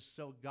are just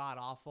so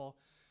god-awful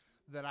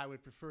that I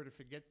would prefer to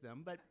forget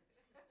them. But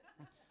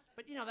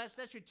you know, that's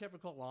your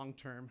typical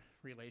long-term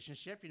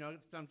relationship. You know,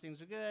 some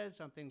things are good,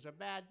 some things are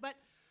bad. But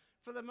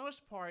for the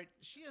most part,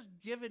 she has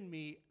given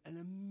me an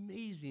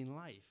amazing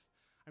life.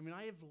 I mean,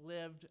 I have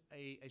lived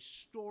a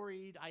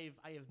storied, I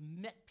have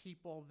met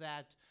people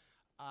that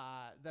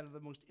are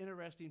the most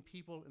interesting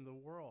people in the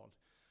world.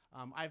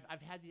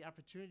 I've had the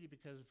opportunity,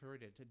 because of her,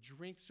 to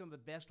drink some of the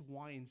best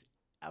wines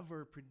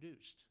ever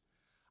produced.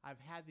 I've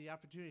had the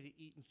opportunity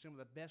to eat in some of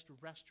the best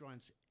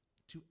restaurants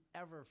to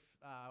ever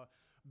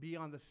be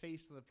on the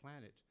face of the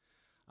planet.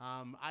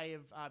 I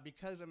have,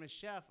 because I'm a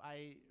chef,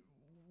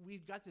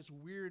 we've got this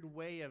weird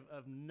way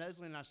of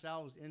nuzzling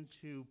ourselves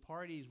into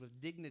parties with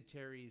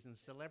dignitaries and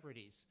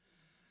celebrities.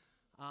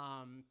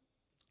 I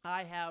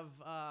have,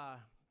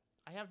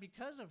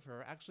 because of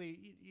her,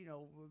 actually, you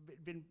know,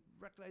 been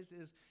recognized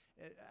as,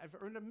 I've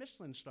earned a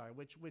Michelin star,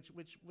 which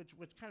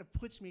kind of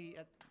puts me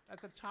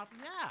at the top.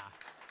 Yeah,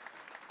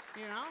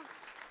 you know.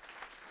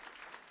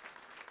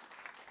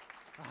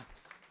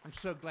 I'm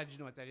so glad you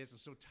know what that is. I'm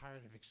so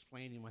tired of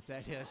explaining what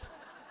that is.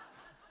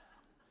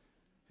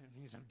 That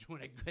means I'm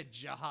doing a good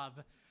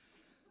job.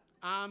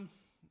 I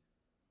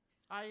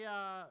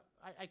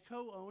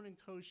co-own and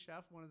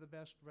co-chef one of the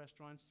best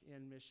restaurants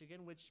in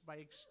Michigan, which by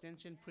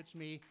extension puts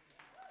me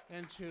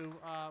into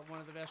one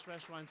of the best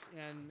restaurants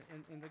in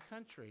the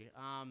country.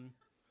 I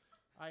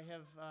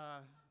have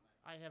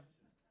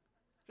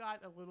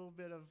got a little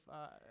bit of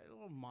a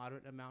little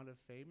moderate amount of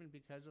fame, and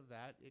because of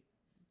that, it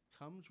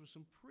comes with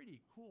some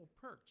pretty cool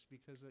perks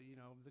because of, you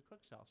know, the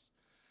cook's house.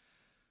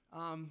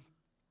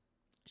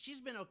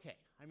 She's been okay.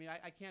 I mean,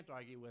 I can't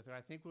argue with her.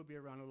 I think we'll be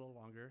around a little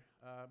longer.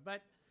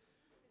 But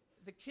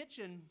the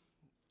kitchen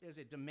is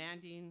a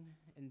demanding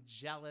and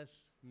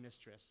jealous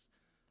mistress.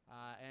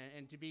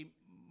 And to be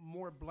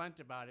more blunt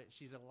about it,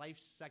 she's a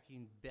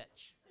life-sucking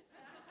bitch.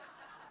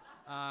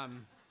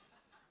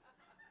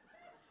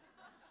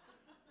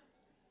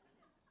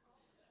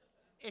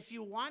 If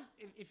you want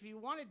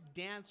to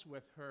dance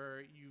with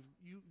her,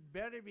 you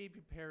better be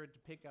prepared to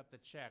pick up the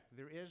check.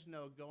 There is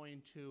no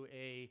going to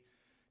a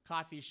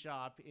coffee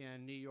shop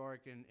in New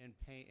York and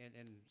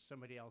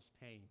somebody else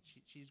paying.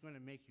 She's going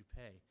to make you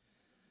pay.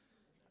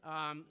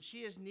 She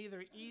is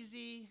neither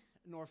easy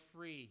nor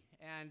free,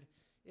 and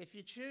if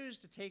you choose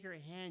to take her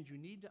hand, you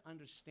need to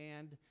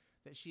understand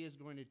that she is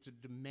going to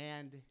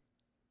demand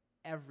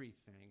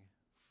everything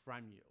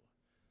from you.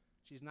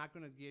 She's not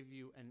going to give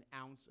you an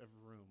ounce of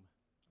room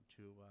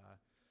to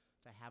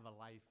have a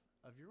life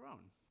of your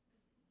own.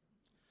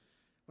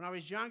 When I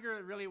was younger,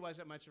 it really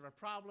wasn't much of a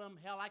problem.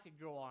 Hell, I could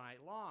go all night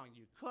long.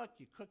 You cook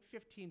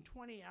 15,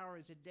 20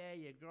 hours a day.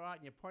 You go out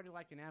and you party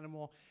like an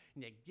animal,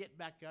 and you get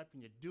back up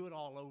and you do it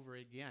all over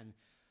again.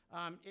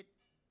 It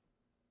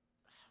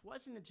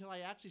wasn't until I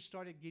actually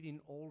started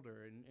getting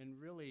older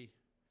and really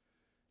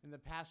in the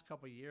past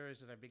couple of years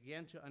that I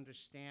began to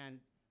understand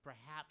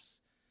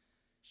perhaps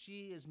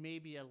she is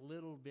maybe a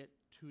little bit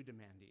too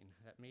demanding,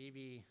 that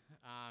maybe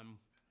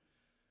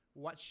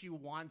what she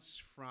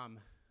wants from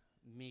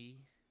me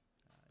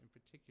in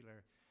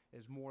particular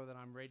is more than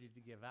I'm ready to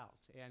give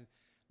out. And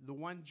the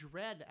one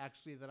dread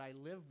actually that I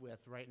live with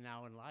right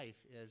now in life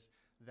is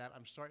that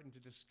I'm starting to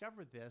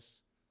discover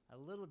this a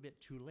little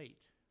bit too late.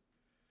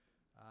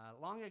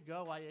 Long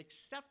ago, I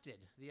accepted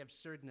the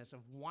absurdness of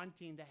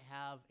wanting to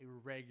have a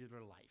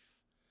regular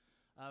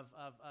life,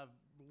 of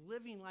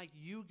living like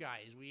you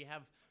guys. We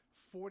have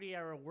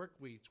 40-hour work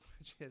weeks,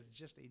 which is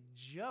just a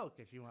joke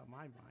if you want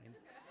my mind.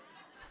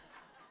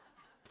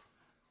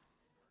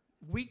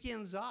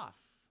 Weekends off,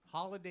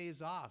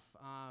 holidays off.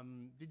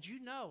 Did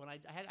you know, and I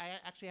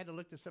actually had to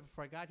look this up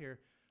before I got here,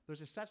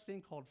 there's a such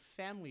thing called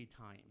family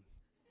time.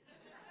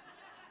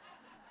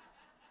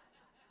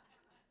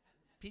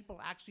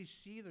 People actually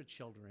see their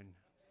children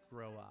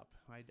grow up.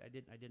 I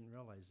didn't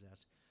realize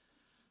that.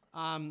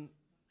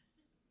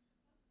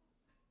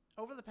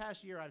 Over the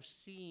past year, I've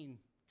seen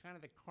kind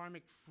of the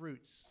karmic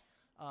fruits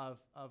of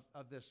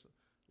this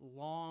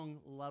long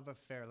love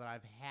affair that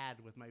I've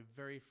had with my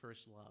very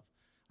first love.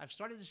 I've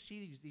started to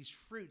see these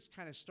fruits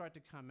kind of start to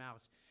come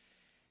out.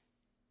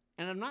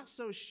 And I'm not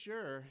so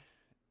sure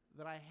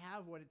that I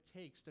have what it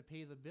takes to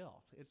pay the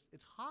bill.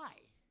 It's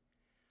high.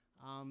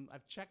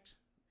 I've checked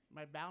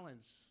my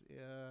balance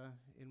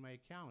in my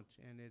account,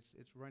 and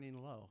it's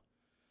running low.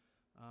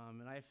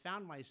 And I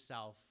found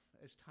myself,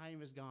 as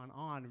time has gone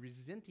on,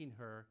 resenting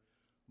her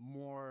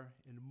more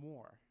and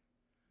more.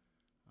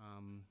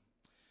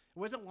 It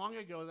wasn't long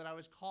ago that I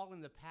was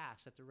calling the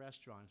pass at the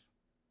restaurant,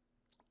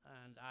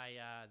 and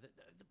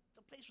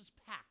the place was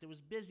packed. It was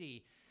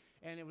busy,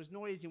 and it was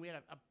noisy. And we had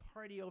a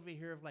party over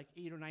here of like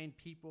 8 or 9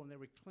 people, and they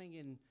were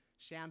clinging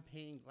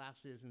champagne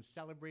glasses and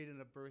celebrating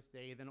a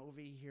birthday. Then over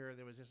here,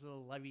 there was this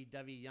little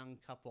lovey-dovey young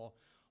couple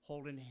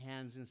holding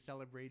hands and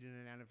celebrating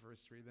an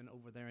anniversary. Then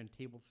over there in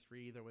table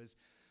 3, there was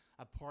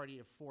a party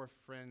of 4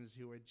 friends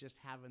who were just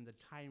having the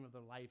time of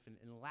their life and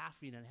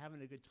laughing and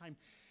having a good time.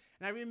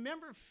 And I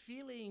remember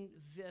feeling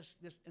this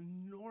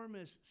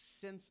enormous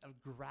sense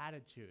of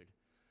gratitude.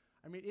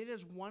 I mean, it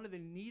is one of the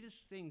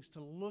neatest things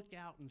to look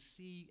out and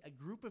see a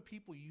group of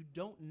people you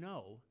don't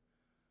know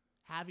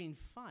having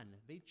fun.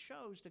 They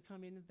chose to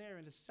come in there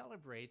and to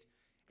celebrate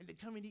and to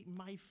come and eat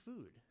my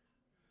food.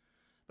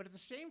 But at the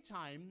same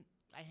time,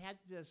 I had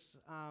this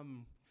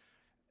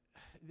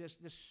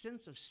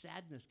sense of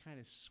sadness kind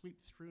of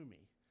sweep through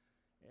me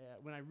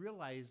when I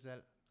realized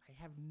that I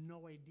have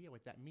no idea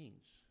what that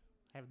means.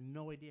 I have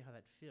no idea how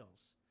that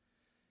feels,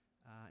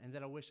 and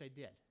that I wish I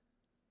did.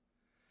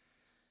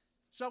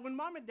 So when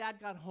Mom and Dad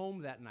got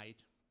home that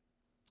night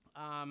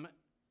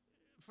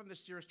from the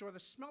Sears store, the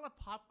smell of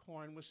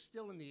popcorn was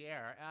still in the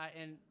air.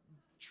 And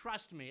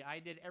trust me, I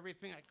did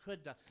everything I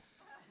could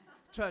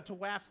to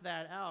waft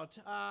that out.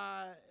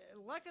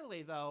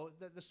 Luckily, though,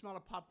 the smell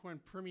of popcorn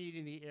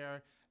permeating the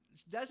air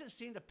doesn't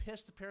seem to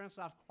piss the parents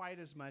off quite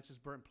as much as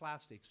burnt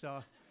plastic.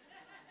 So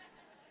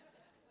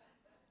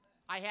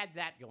I had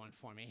that going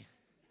for me.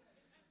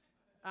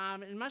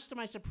 And much to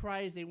my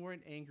surprise, they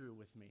weren't angry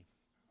with me.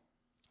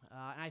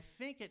 And I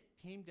think it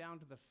came down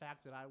to the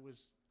fact that I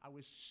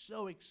was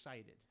so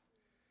excited,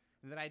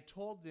 and that I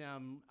told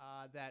them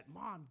that,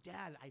 Mom,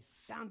 Dad, I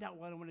found out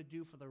what I want to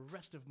do for the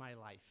rest of my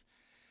life.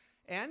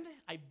 And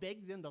I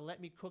begged them to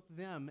let me cook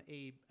them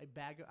a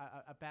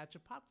batch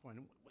of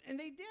popcorn, and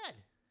they did.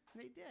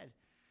 They did.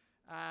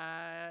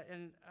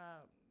 And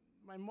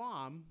my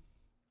mom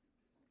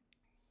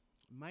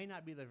might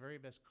not be the very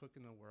best cook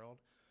in the world,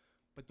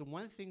 but the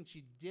one thing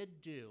she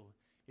did do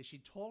is she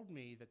told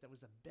me that was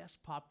the best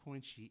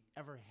popcorn she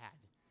ever had.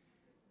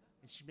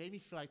 And she made me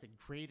feel like the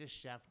greatest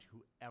chef who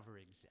ever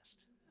exists.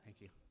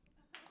 Thank you.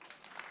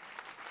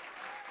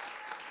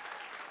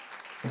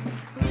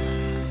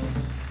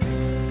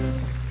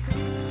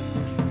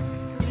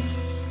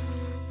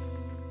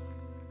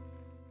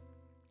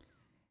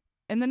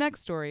 In the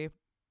next story,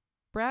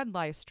 Brad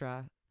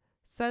Lystra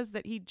says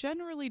that he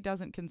generally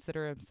doesn't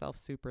consider himself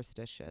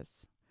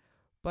superstitious,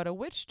 but a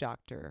witch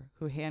doctor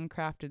who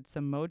handcrafted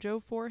some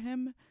mojo for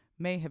him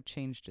may have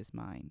changed his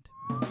mind.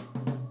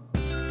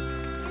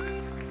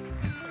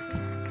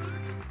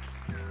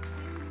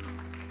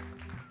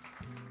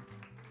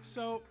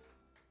 So,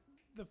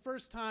 the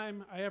first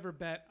time I ever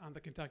bet on the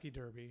Kentucky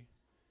Derby,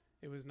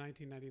 it was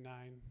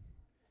 1999,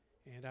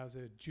 and I was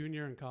a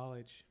junior in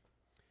college.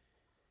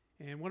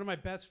 And one of my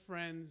best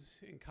friends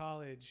in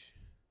college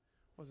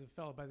was a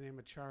fellow by the name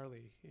of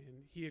Charlie,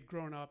 and he had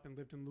grown up and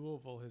lived in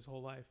Louisville his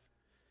whole life.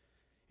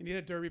 And he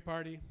had a derby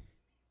party,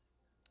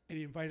 and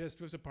he invited us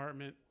to his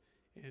apartment,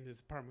 and his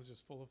apartment was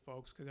just full of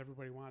folks because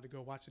everybody wanted to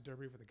go watch the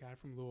derby with a guy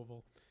from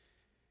Louisville.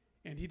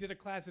 And he did a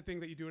classic thing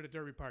that you do at a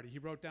derby party. He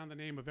wrote down the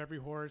name of every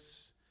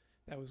horse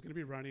that was going to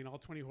be running, all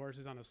 20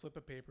 horses, on a slip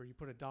of paper. You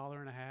put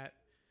 $1 in a hat,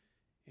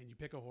 and you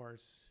pick a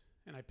horse.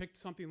 And I picked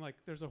something like,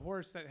 there's a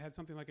horse that had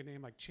something like a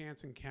name like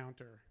Chance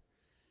Encounter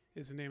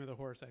is the name of the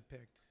horse I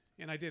picked.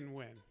 And I didn't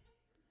win.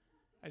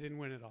 I didn't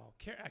win at all.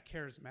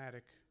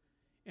 Charismatic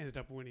ended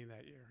up winning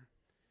that year.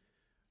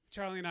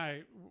 Charlie and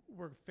I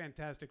were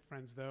fantastic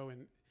friends, though,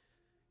 and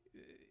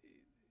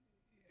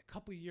a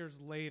couple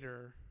years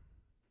later,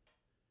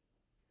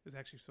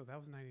 that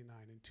was 99.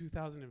 In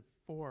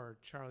 2004,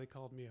 Charlie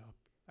called me up.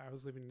 I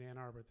was living in Ann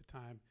Arbor at the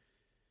time.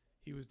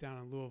 He was down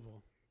in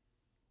Louisville,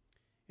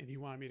 and he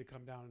wanted me to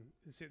come down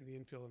and sit in the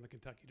infield in the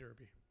Kentucky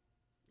Derby.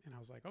 And I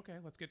was like, okay,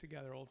 let's get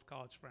together, old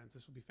college friends.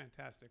 This will be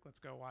fantastic. Let's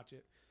go watch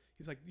it.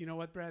 He's like, you know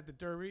what, Brad? The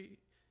Derby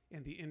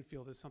and the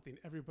infield is something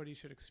everybody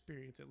should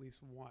experience at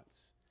least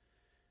once.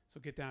 So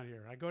get down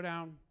here. I go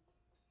down.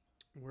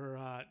 We're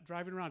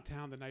driving around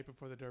town the night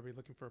before the Derby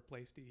looking for a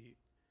place to eat.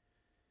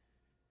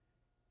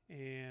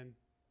 And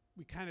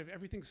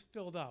everything's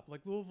filled up.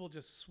 Like Louisville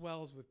just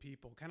swells with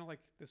people, kind of like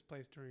this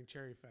place during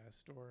Cherry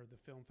Fest or the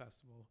film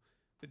festival.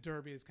 The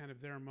Derby is kind of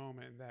their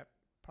moment in that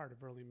part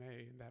of early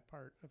May, in that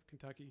part of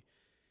Kentucky.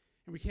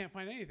 And we can't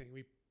find anything.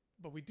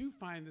 But we do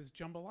find this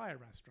jambalaya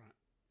restaurant.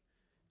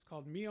 It's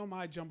called Me Oh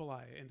My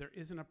Jambalaya, and there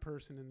isn't a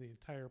person in the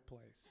entire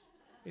place.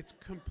 It's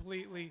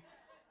completely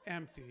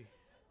empty.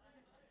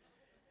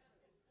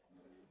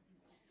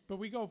 But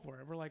we go for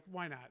it. We're like,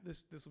 why not?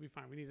 This will be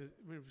fine. We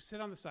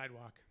sit on the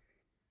sidewalk,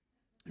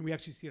 and we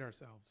actually seat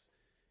ourselves.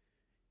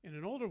 And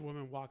an older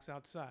woman walks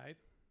outside.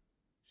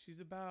 She's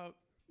in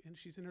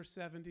her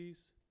 70s.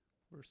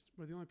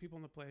 We're the only people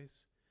in the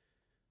place.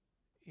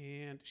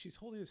 And she's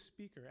holding a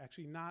speaker,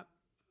 actually not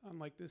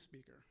unlike this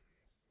speaker.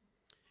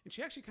 And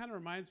she actually kind of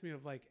reminds me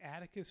of like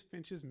Atticus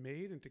Finch's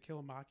maid in To Kill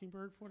a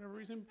Mockingbird for whatever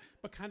reason,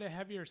 but kind of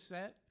heavier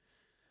set.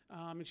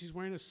 And she's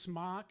wearing a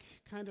smock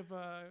kind of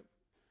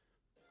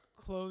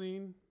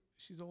clothing.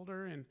 She's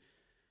older, and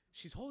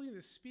she's holding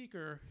this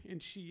speaker,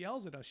 and she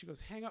yells at us. She goes,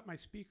 "Hang up my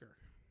speaker."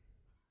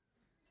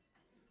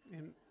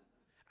 And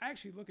I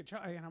actually look at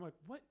Charlie, and I'm like,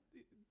 what?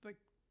 Like,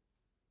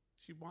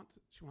 she wants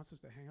us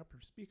to hang up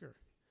her speaker.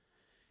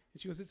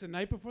 And she goes, "It's the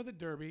night before the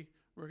Derby.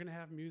 We're going to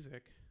have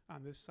music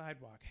on this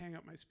sidewalk. Hang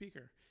up my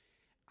speaker."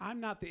 I'm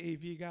not the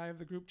AV guy of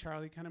the group.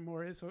 Charlie kind of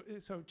more is.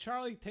 So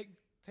Charlie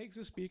takes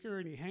the speaker,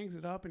 and he hangs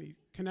it up, and he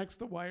connects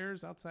the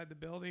wires outside the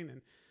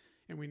building,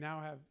 and we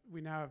now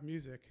have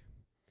music.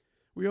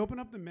 We open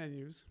up the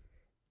menus,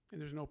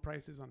 and there's no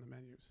prices on the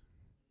menus.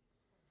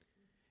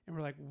 And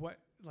we're like, what?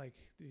 Like,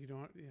 you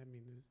don't, I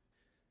mean,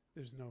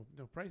 there's no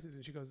prices.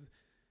 And she goes,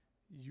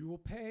 "You will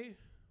pay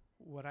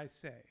what I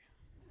say."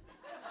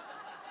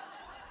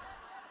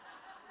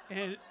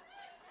 And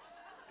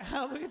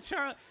I look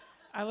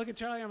at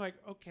Charlie, I'm like,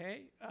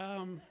 okay,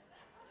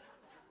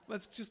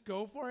 let's just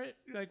go for it.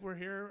 Like, we're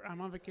here, I'm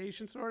on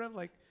vacation, sort of.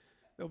 Like,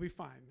 they'll be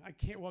fine.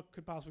 What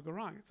could possibly go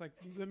wrong? It's like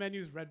the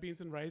menu's red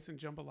beans and rice and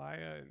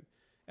jambalaya and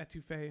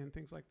etouffee and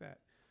things like that.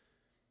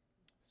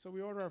 So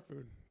we order our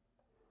food,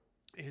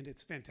 and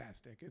it's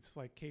fantastic. It's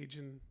like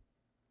Cajun,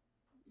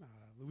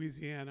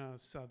 Louisiana,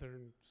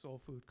 Southern soul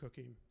food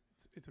cooking.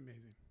 It's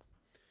amazing.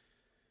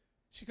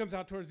 She comes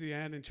out towards the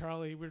end, and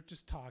Charlie, we're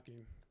just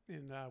talking,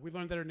 and we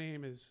learned that her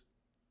name is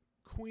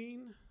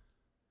Queen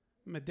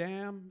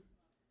Madame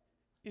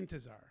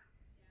Intezar.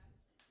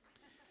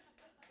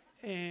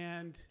 Yes.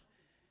 And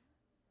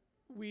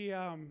we,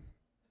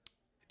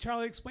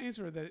 Charlie explains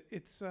to her that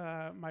it's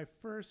my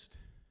first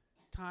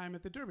time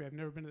at the Derby. I've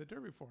never been to the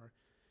Derby before.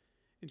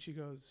 And she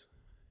goes,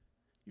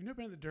 "You've never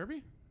been to the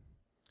Derby?"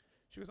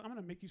 She goes, "I'm going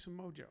to make you some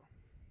mojo."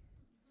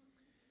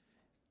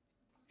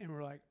 And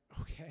we're like,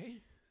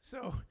 okay.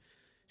 So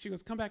she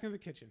goes, "Come back into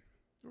the kitchen."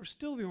 We're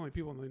still the only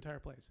people in the entire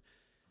place.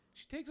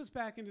 She takes us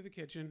back into the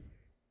kitchen.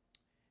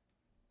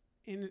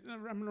 And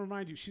I'm going to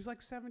remind you, she's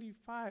like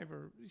 75,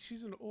 or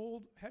she's an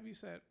old,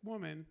 heavy-set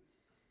woman.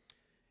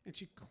 And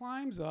she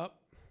climbs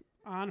up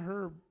on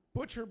her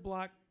butcher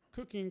block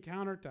cooking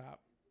countertop,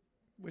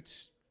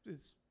 which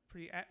is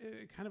pretty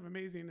kind of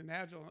amazing and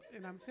agile.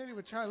 And I'm standing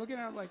with Charlie, looking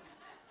at her, I'm like,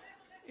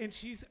 and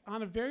she's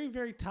on a very,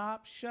 very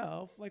top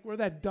shelf, like where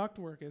that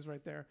ductwork is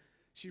right there.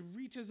 She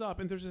reaches up,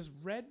 and there's this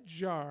red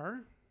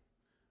jar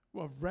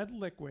of red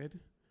liquid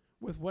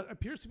with what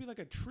appears to be like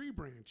a tree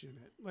branch in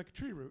it, like a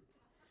tree root.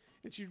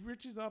 And she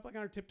reaches up like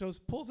on her tiptoes,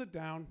 pulls it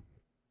down,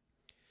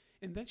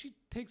 and then she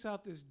takes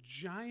out this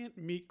giant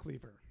meat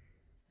cleaver,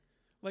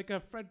 like a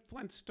Fred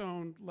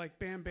Flintstone, like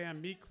Bam Bam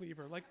meat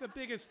cleaver, like the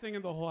biggest thing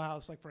in the whole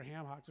house, like for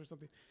ham hocks or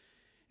something.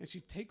 And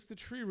she takes the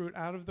tree root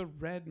out of the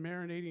red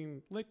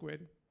marinating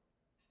liquid,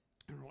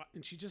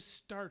 and she just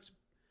starts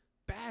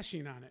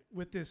bashing on it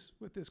with this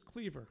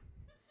cleaver.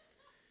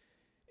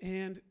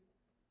 And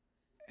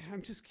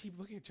I'm just keep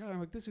looking at Charlie. I'm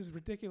like, this is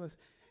ridiculous.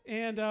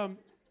 And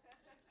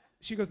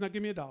she goes, "Now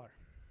give me $1."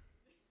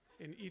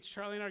 And each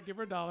Charlie and I give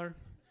her $1.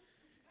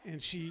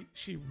 And she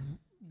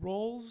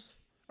rolls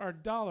our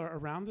dollar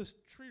around this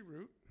tree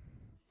root,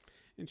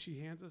 and she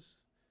hands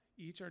us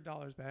each our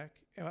dollars back.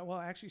 Well,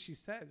 actually, she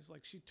says,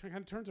 like, she kind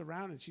of turns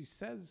around and she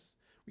says,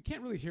 we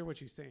can't really hear what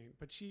she's saying,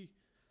 but she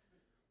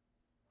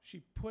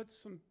puts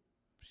some,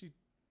 she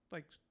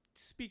like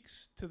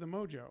speaks to the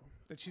mojo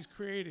that she's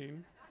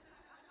creating.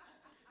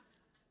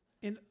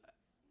 And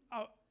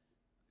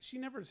she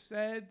never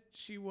said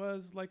she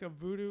was like a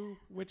voodoo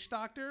witch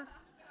doctor,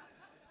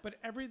 but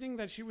everything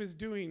that she was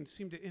doing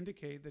seemed to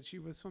indicate that she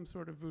was some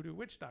sort of voodoo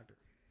witch doctor.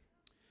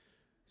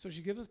 So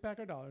she gives us back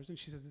our dollars and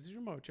she says, this is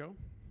your mojo.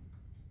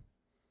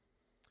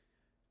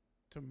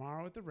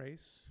 Tomorrow at the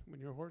race, when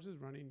your horse is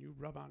running, you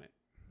rub on it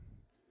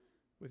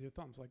with your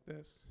thumbs like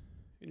this,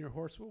 and your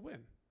horse will win.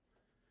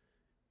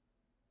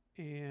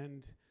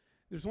 And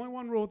there's only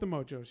one rule with the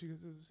mojo. She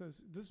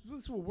says,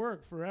 this will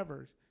work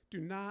forever. Do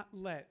not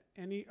let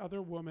any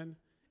other woman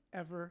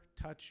ever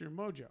touch your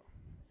mojo.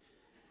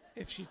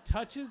 If she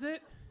touches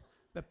it,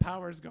 the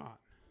power's gone.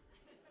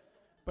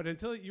 But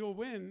until you'll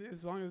win,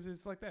 as long as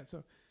it's like that.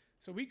 So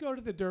we go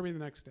to the Derby the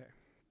next day.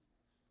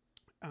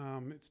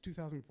 It's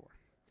 2004.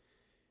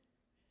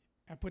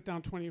 I put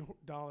down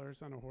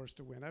 $20 on a horse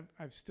to win.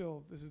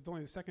 This is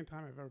only the second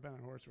time I've ever been on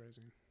horse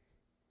racing.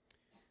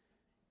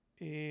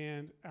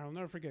 And I'll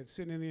never forget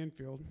sitting in the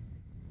infield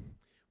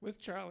with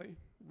Charlie,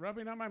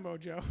 rubbing on my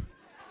mojo,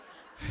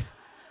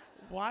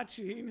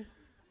 watching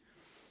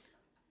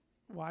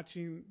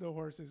the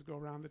horses go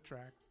around the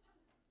track,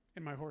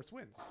 and my horse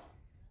wins.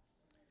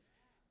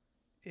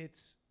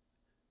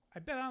 I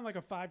bet on like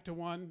a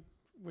 5-1,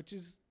 which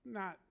is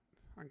not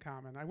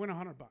uncommon. I win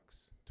 $100,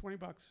 $20,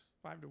 5-1,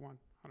 $100.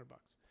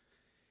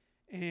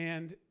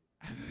 And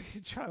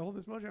Charlie hold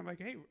this mojo. I'm like,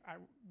 hey,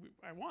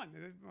 I won.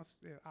 It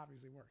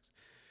obviously works.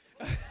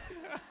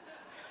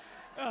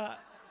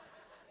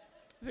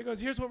 So he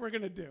goes, here's what we're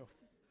gonna do.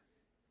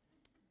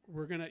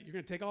 You're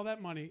gonna take all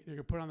that money and you're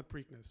gonna put it on the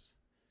Preakness.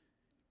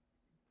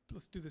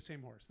 Let's do the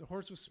same horse. The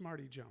horse was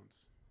Smarty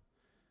Jones,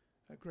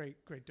 a great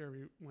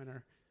Derby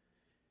winner.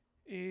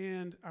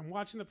 And I'm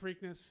watching the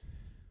Preakness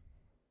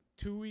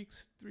 2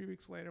 weeks, 3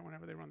 weeks later,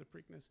 whenever they run the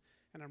Preakness,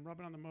 and I'm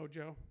rubbing on the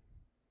mojo,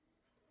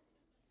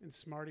 and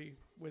Smarty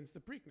wins the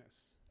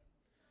Preakness.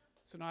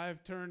 So now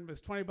I've turned,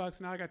 it's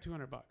 $20, now I got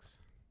 $200.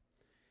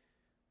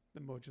 The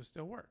mojo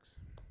still works.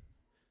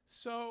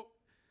 So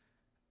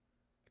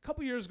a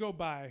couple years go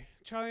by.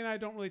 Charlie and I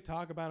don't really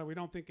talk about it. We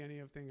don't think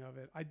anything of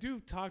it. I do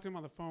talk to him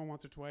on the phone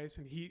once or twice,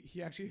 and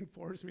he actually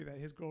informs me that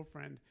his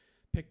girlfriend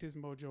picked his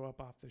mojo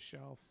up off the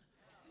shelf,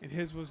 and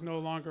his was no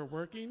longer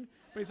working.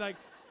 But he's like,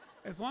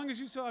 as long as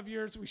you still have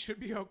yours, we should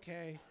be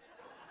okay.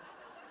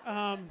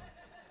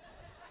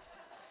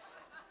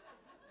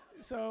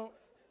 So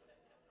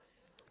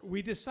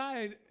we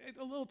decide,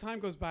 a little time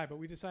goes by, but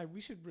we decide we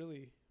should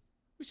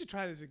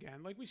try this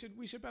again. Like we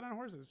should bet on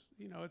horses.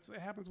 You know, it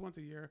happens once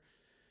a year.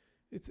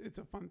 It's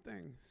a fun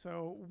thing.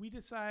 So we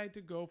decide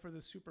to go for the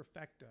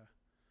Superfecta,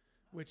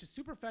 which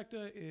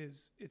Superfecta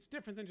it's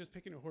different than just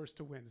picking a horse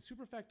to win. The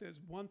Superfecta is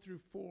 1 through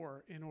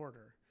 4 in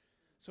order.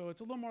 So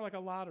it's a little more like a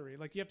lottery.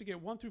 Like you have to get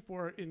 1 through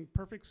 4 in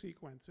perfect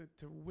sequence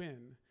to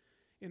win.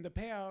 And the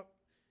payout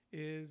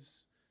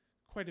is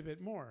quite a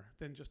bit more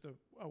than just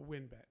a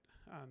win bet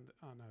on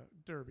a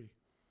Derby.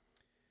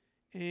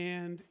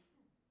 And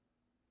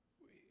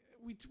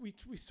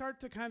we start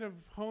to kind of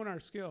hone our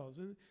skills.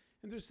 And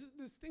there's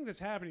this thing that's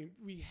happening.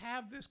 We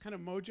have this kind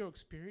of mojo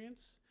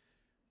experience,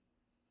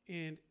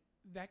 and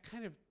that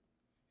kind of,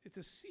 it's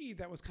a seed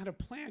that was kind of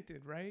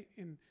planted, right?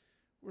 And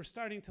we're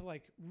starting to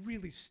like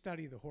really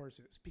study the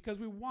horses because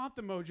we want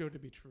the mojo to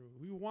be true.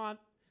 We want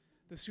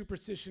the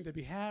superstition to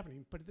be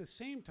happening. But at the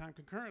same time,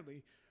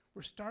 concurrently,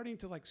 we're starting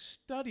to like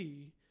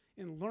study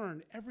and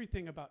learn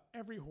everything about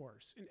every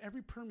horse and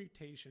every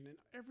permutation and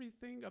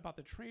everything about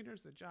the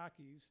trainers, the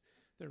jockeys,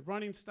 their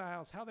running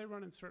styles, how they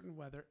run in certain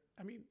weather.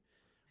 I mean,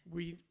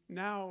 we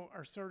now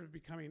are sort of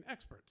becoming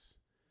experts,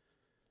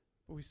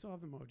 but we still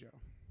have the mojo.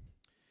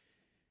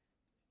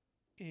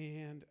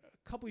 And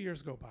a couple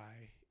years go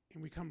by,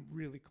 and we come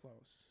really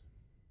close.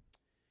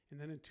 And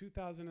then in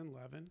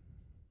 2011,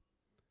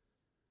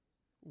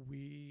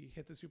 we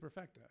hit the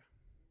Superfecta.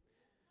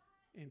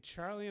 And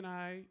Charlie and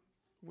I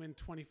win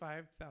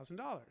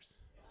 $25,000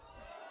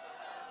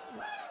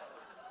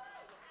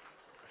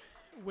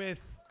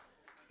 with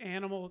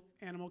Animal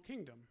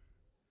Kingdom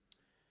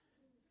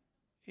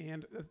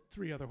and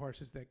 3 other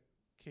horses that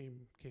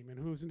came in,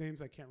 whose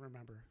names I can't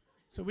remember.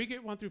 So we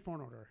get 1 through 4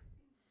 in order.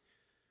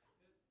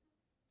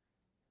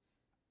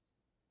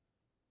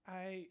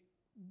 I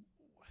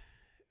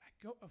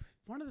go.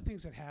 One of the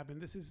things that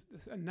happened. This is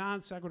a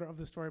non sequitur of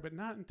the story, but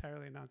not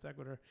entirely a non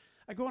sequitur.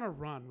 I go on a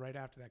run right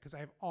after that because I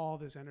have all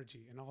this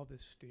energy and all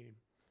this steam,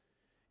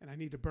 and I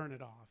need to burn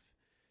it off.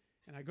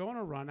 And I go on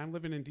a run. I'm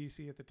living in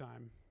D.C. at the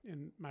time,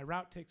 and my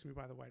route takes me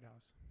by the White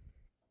House.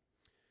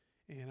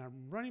 And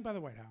I'm running by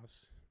the White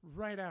House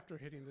right after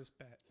hitting this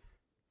bet,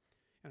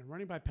 and I'm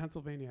running by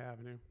Pennsylvania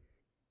Avenue.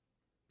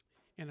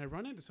 And I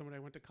run into someone I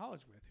went to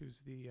college with,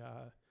 who's the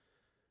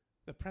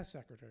press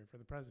secretary for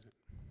the president.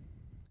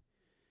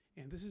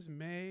 And this is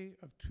May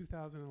of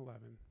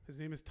 2011. His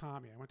name is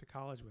Tommy. I went to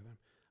college with him.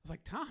 I was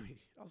like, Tommy.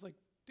 I was like,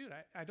 dude,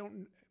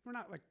 we're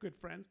not like good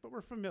friends, but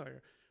we're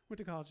familiar. Went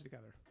to college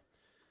together.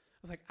 I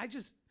was like, I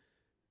just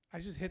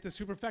hit the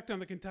superfecta on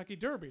the Kentucky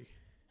Derby.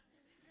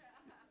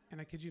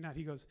 And I kid you not,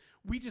 he goes,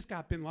 we just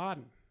got Bin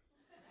Laden.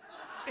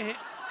 And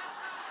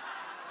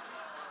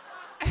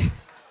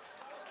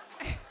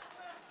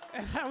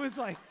I was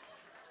like,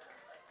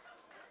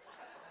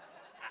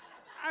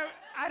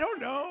 I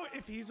don't know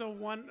if he's a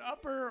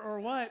one-upper or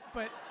what,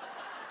 but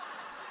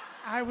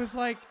I was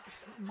like,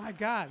 my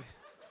God.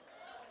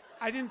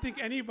 I didn't think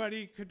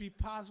anybody could be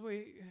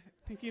possibly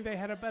thinking they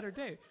had a better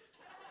day.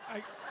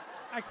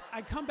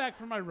 I come back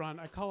from my run.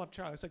 I call up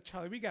Charlie. I was like,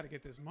 Charlie, we got to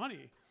get this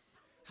money.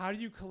 How do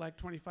you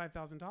collect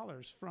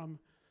 $25,000 from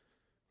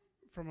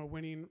a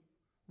winning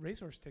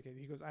racehorse ticket?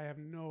 He goes, I have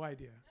no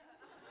idea.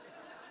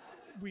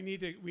 we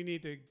need to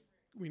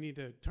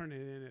turn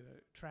it in at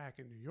a track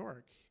in New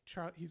York.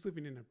 He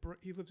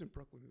lives in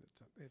Brooklyn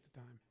at the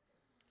time.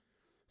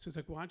 So he's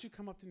like, why don't you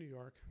come up to New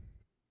York?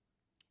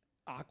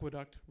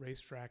 Aqueduct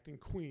Racetrack in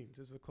Queens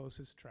is the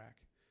closest track.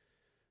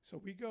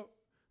 So we go.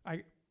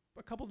 A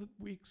couple of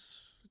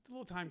weeks, a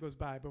little time goes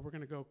by, but we're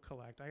going to go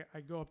collect.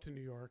 I go up to New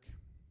York.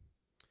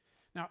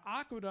 Now,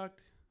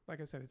 Aqueduct,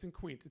 like I said, it's in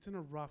Queens. It's in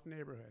a rough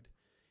neighborhood.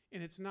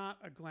 And it's not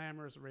a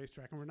glamorous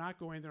racetrack. And we're not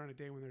going there on a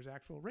day when there's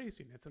actual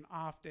racing. It's an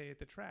off day at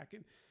the track.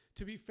 And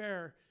to be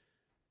fair,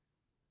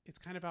 it's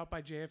kind of out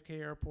by JFK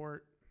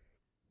Airport.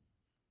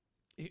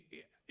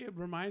 It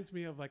reminds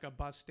me of like a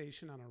bus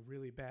station on a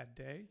really bad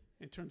day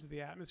in terms of the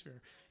atmosphere.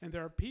 And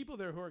there are people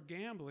there who are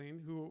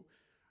gambling who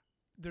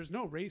there's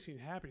no racing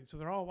happening. So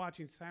they're all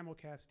watching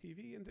simulcast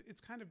TV, and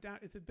it's kind of down.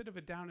 It's a bit of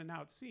a down and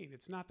out scene.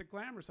 It's not the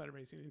glamour side of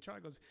racing. And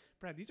Charlie goes,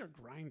 Brad, these are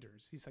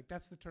grinders. He's like,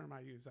 that's the term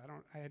I use.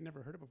 I had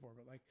never heard it before,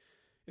 but like,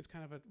 it's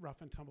kind of a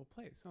rough and tumble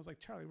place. And I was like,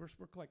 Charlie, we're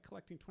like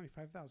collecting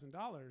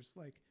 $25,000.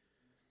 Like,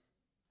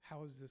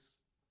 how is this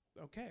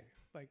okay?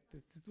 Like,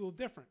 this is a little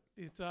different.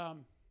 It's,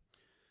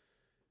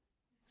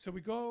 so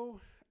we go,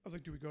 I was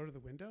like, do we go to the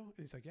window? And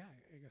he's like, yeah,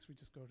 I guess we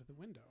just go to the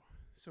window.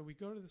 So we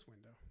go to this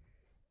window.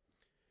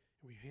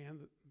 And we hand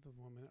the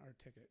woman our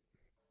ticket.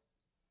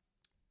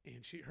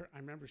 And I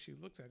remember she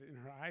looks at it and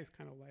her eyes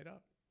kind of light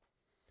up.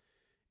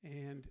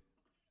 And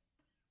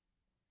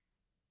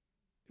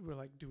we're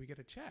like, do we get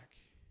a check?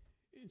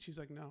 And she's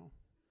like, no.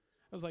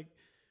 I was like,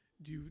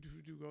 do you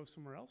go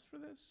somewhere else for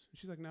this? And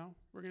she's like, no.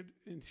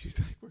 And she's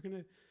like, we're going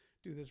to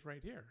do this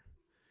right here.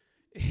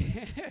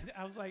 And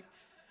I was like,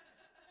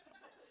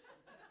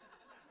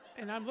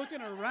 and I'm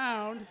looking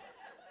around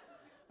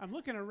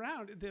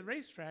the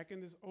racetrack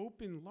in this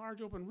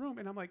large open room,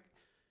 and I'm like,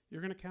 you're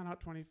going to count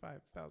out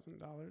 $25,000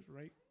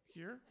 right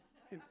here?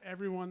 And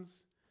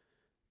everyone's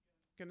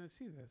going to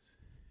see this.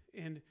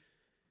 And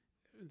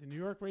the New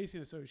York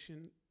Racing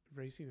Association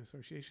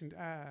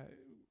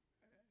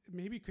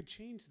maybe could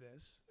change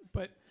this,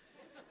 but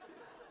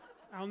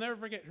I'll never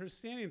forget her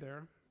standing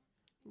there,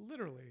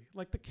 literally,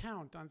 like the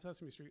count on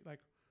Sesame Street, like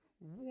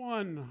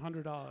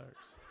 $100,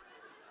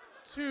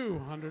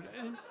 $200,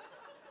 and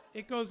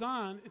it goes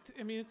on.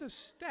 It's a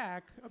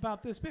stack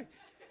about this big.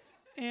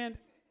 And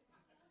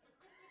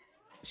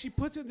she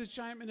puts it in this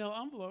giant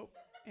manila envelope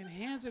and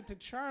hands it to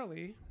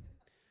Charlie.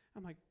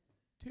 I'm like,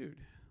 dude,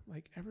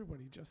 like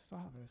everybody just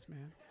saw this,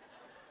 man.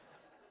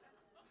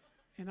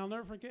 And I'll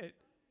never forget,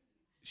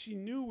 she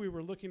knew we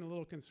were looking a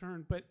little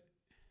concerned, but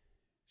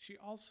she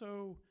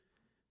also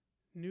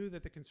knew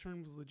that the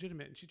concern was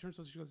legitimate. And she turns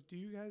to us, she goes, do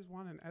you guys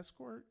want an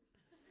escort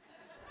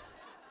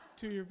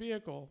to your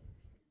vehicle?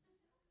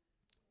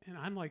 And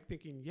I'm like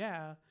thinking,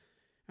 yeah. And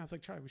I was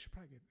like, Charlie, we should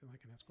probably get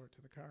like an escort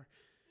to the car.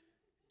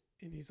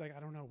 And he's like, I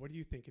don't know. What do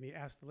you think? And he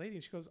asked the lady,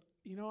 and she goes,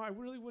 I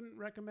really wouldn't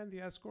recommend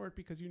the escort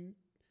because you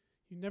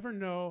never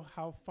know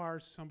how far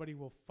somebody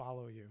will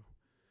follow you.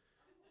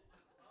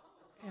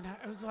 And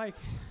I was like,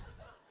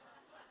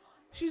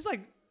 she's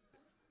like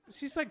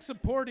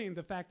supporting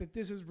the fact that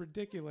this is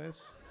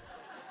ridiculous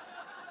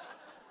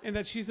and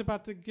that she's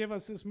about to give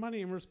us this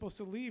money and we're supposed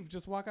to leave,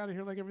 just walk out of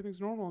here like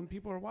everything's normal and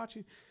people are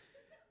watching.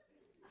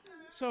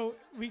 So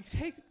we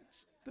take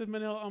the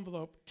manila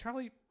envelope.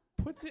 Charlie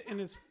puts it in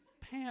his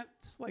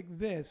pants like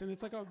this, and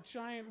it's like a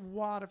giant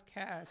wad of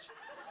cash.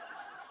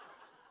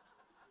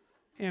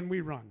 And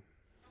we run.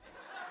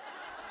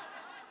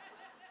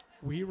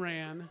 We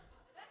ran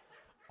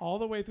all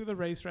the way through the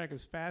racetrack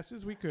as fast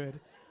as we could,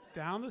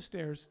 down the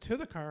stairs to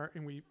the car,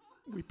 and we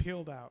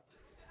peeled out.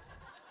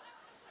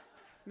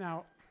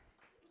 Now,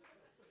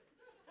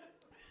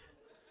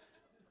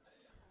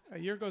 a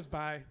year goes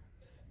by.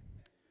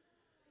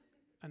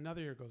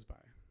 Another year goes by.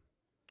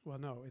 Well,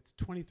 no, it's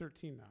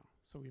 2013 now,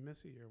 so we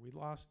miss a year. We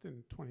lost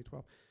in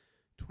 2012.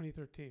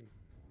 2013,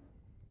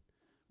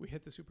 we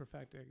hit the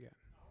superfecta again.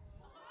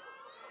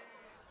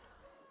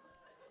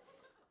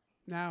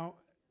 Now,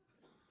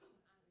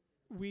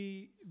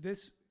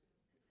 this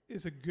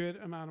is a good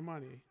amount of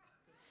money.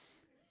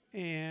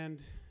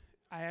 And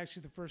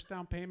the first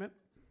down payment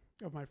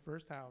of my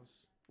first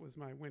house was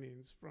my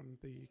winnings from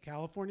the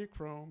California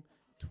Chrome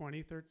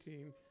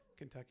 2013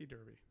 Kentucky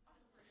Derby.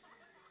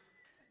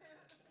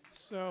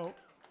 So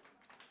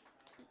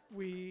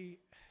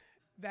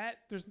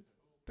there's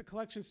the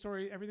collection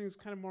story, everything's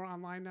kind of more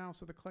online now,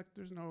 so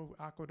there's no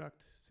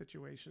aqueduct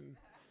situation.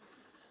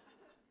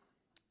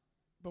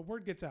 But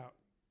word gets out.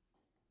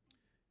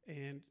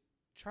 And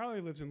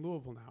Charlie lives in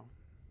Louisville now.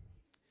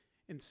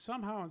 And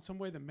somehow, in some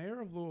way, the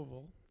mayor of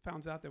Louisville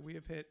finds out that we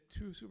have hit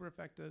 2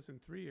 superfectas in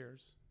 3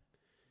 years.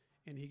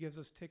 And he gives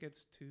us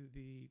tickets to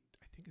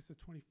I think it's the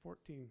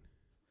 2014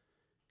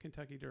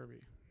 Kentucky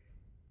Derby.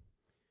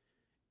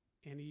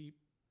 And he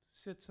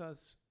sits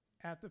us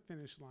at the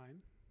finish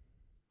line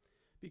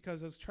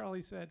because, as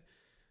Charlie said,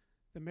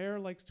 the mayor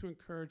likes to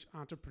encourage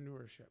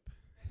entrepreneurship,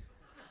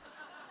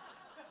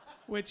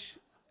 which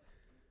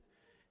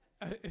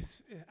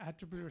is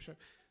entrepreneurship.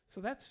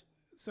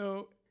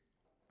 So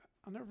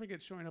I'll never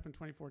forget showing up in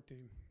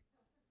 2014,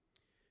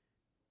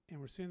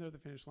 and we're sitting there at the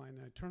finish line,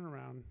 and I turn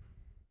around,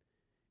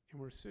 and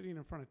we're sitting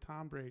in front of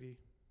Tom Brady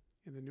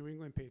and the New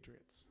England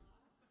Patriots.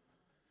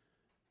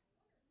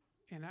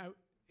 And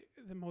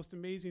the most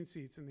amazing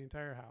seats in the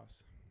entire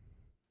house.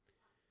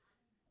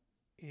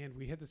 And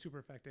we hit the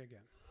superfecta again.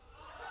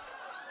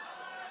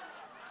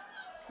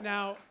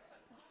 Now,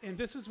 and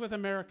this is with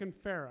American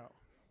Pharoah.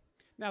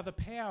 Now, the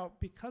payout,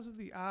 because of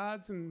the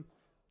odds in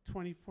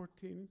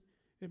 2014,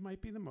 it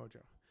might be the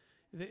mojo.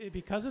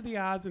 Because of the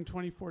odds in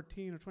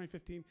 2014 or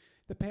 2015,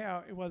 the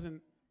payout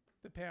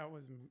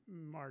was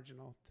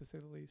marginal, to say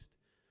the least.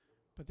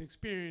 But the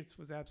experience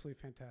was absolutely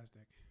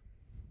fantastic.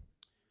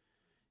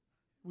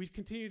 We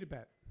continue to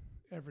bet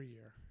every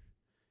year,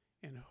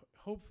 and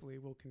hopefully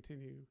we'll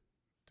continue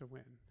to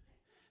win.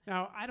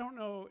 Now, I don't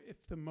know if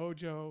the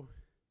mojo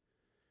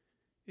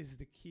is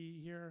the key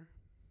here.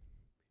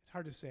 It's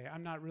hard to say.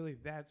 I'm not really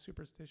that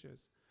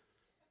superstitious.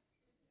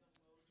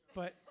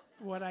 But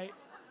what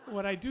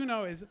I do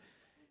know is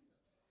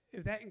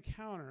if that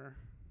encounter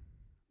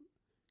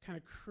kind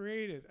of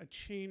created a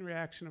chain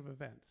reaction of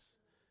events.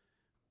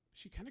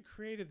 She kind of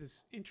created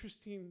this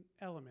interesting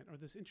element or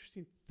this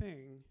interesting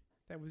thing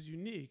that was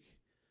unique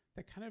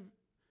that kind of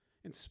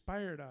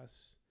inspired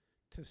us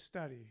to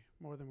study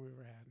more than we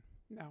ever had.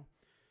 Now,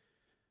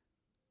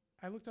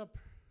 I looked up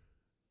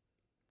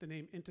the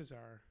name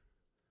Intizar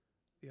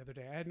the other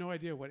day. I had no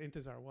idea what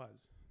Intizar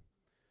was.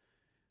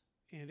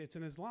 And it's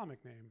an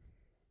Islamic name.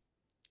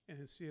 And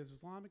it's the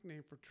Islamic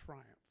name for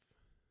triumph.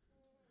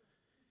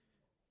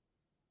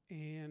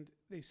 And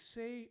they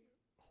say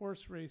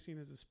horse racing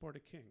is a sport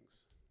of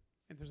kings.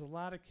 And there's a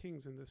lot of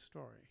kings in this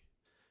story.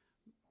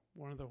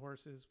 One of the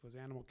horses was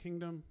Animal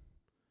Kingdom,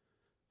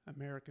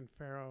 American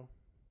Pharoah,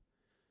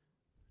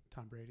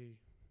 Tom Brady.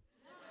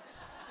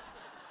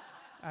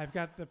 I've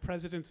got the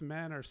President's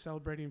Men are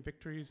celebrating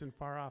victories in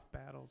far-off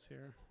battles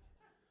here.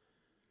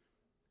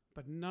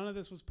 But none of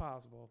this was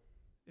possible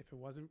if it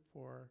wasn't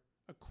for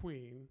a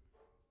queen,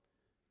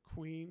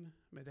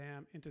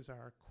 Madame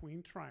Intizar,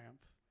 Queen Triumph,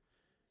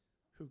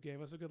 who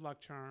gave us a good luck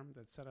charm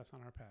that set us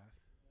on our path.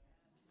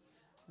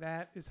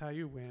 That is how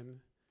you win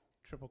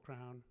Triple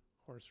Crown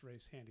horse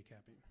race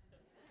handicapping.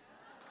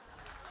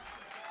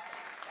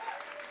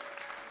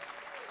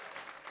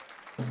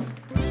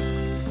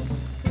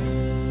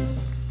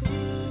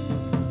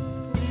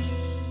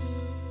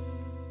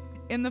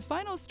 In the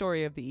final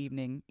story of the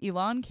evening,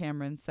 Elon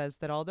Cameron says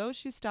that although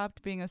she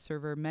stopped being a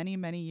server many,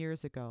 many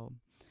years ago,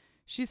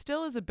 she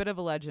still is a bit of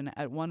a legend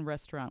at one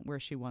restaurant where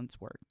she once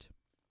worked.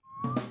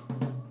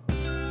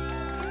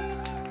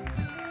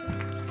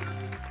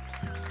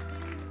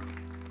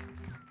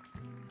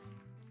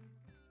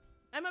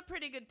 I'm a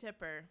pretty good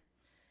tipper.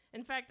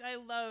 In fact, I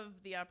love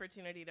the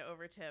opportunity to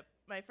overtip.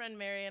 My friend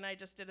Mary and I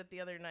just did it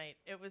the other night.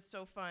 It was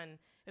so fun.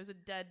 It was a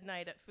dead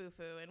night at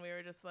Fufu, and we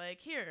were just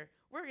like, here,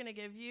 we're going to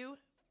give you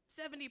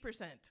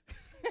 70%.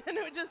 And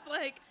it just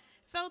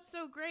felt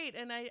so great.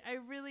 And I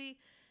really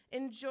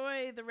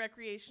enjoy the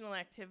recreational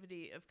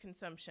activity of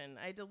consumption.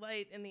 I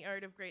delight in the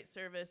art of great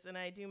service, and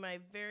I do my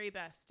very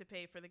best to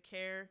pay for the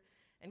care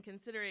and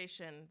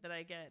consideration that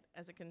I get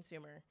as a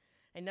consumer.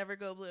 I never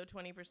go below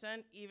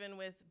 20%, even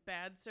with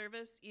bad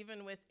service,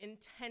 even with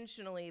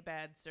intentionally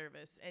bad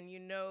service. And you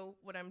know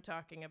what I'm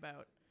talking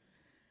about.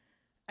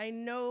 I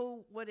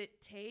know what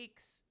it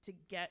takes to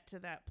get to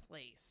that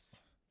place.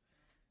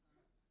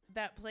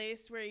 That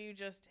place where you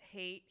just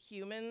hate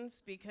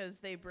humans because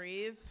they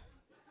breathe.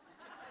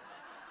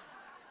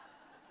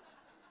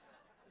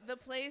 The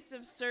place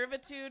of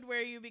servitude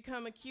where you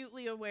become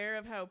acutely aware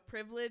of how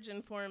privilege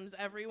informs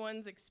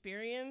everyone's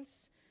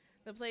experience.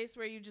 The place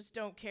where you just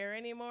don't care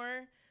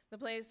anymore. The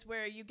place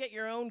where you get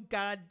your own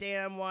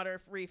goddamn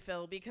water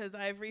refill because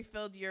I've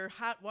refilled your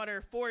hot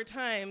water 4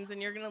 times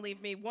and you're going to leave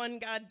me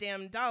 $1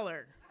 goddamn.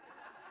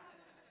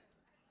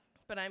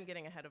 But I'm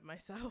getting ahead of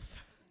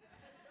myself.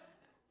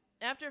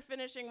 After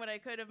finishing what I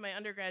could of my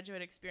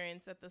undergraduate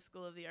experience at the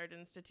School of the Art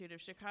Institute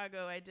of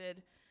Chicago, I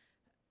did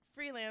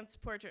freelance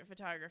portrait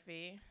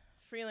photography,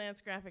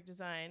 freelance graphic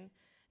design,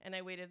 and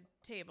I waited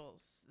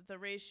tables. The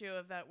ratio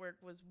of that work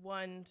was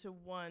 1 to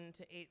 1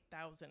 to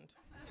 8,000.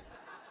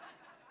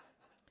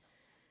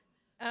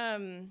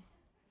 I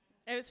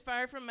was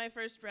far from my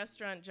first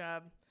restaurant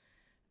job.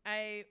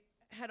 I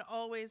had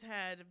always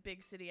had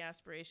big city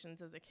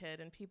aspirations as a kid,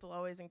 and people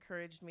always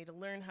encouraged me to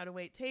learn how to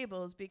wait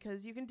tables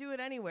because you can do it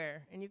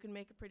anywhere and you can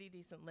make a pretty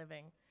decent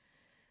living.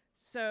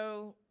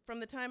 So from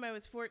the time I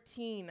was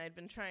 14, I'd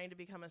been trying to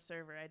become a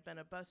server. I'd been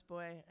a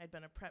busboy, I'd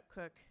been a prep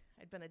cook,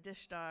 I'd been a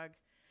dish dog,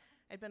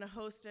 I'd been a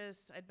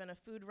hostess, I'd been a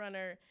food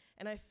runner,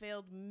 and I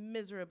failed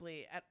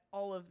miserably at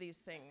all of these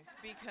things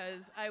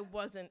because I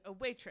wasn't a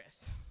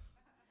waitress.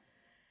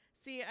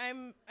 See,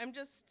 I'm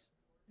just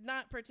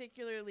not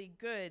particularly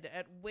good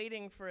at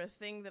waiting for a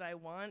thing that I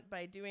want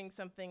by doing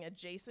something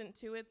adjacent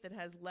to it that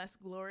has less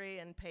glory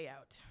and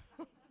payout.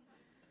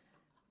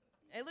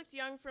 I looked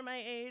young for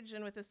my age,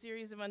 and with a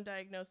series of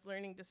undiagnosed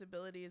learning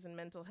disabilities and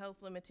mental health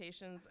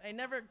limitations, I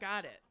never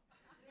got it.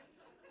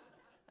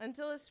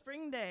 Until a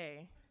spring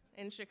day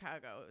in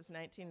Chicago. It was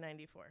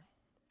 1994.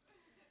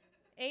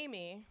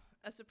 Amy,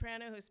 a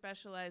soprano who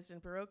specialized in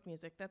Baroque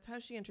music, that's how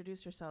she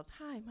introduced herself.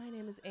 Hi, my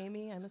name is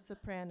Amy. I'm a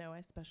soprano.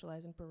 I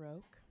specialize in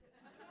Baroque.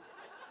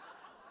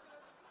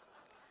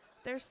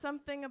 There's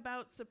something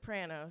about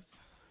sopranos.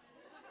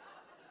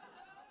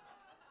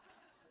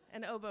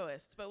 And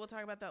oboists, but we'll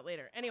talk about that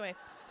later. Anyway,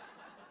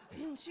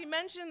 she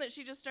mentioned that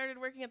she just started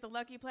working at the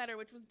Lucky Platter,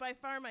 which was by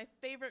far my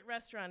favorite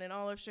restaurant in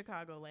all of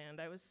Chicagoland.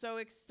 I was so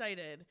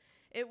excited.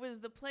 It was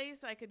the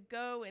place I could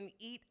go and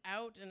eat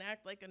out and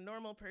act like a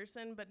normal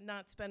person, but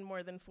not spend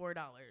more than $4.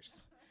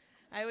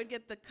 I would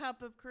get the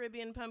cup of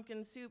Caribbean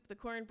pumpkin soup, the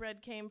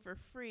cornbread came for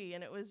free,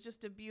 and it was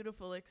just a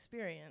beautiful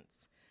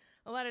experience.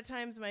 A lot of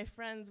times my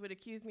friends would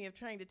accuse me of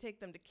trying to take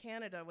them to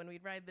Canada when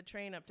we'd ride the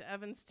train up to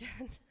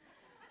Evanston.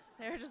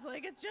 They were just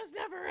like, it just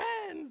never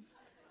ends.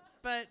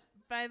 But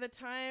by the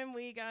time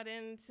we got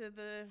into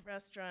the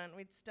restaurant,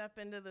 we'd step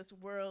into this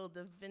world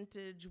of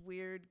vintage,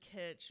 weird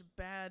kitsch,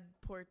 bad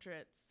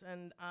portraits,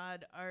 and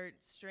odd art,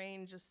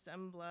 strange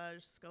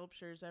assemblage,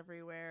 sculptures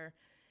everywhere,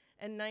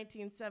 and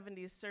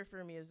 1970s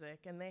surfer music,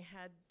 and they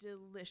had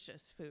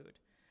delicious food.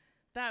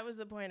 That was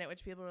the point at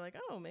which people were like,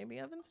 oh, maybe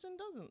Evanston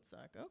doesn't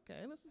suck.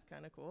 Okay, this is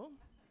kind of cool.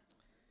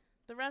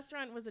 The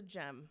restaurant was a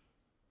gem.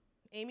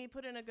 Amy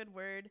put in a good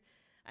word.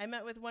 I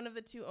met with one of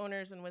the two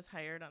owners and was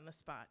hired on the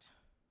spot.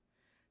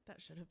 That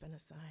should have been a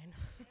sign.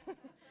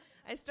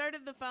 I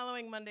started the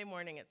following Monday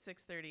morning at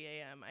 6:30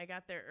 a.m. I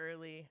got there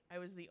early. I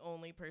was the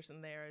only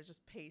person there. I was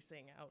just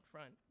pacing out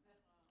front.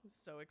 I was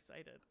so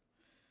excited.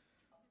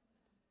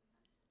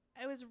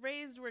 I was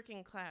raised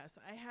working class.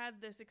 I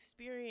had this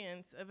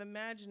experience of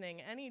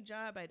imagining any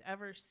job I'd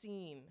ever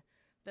seen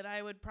that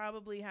I would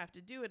probably have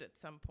to do it at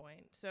some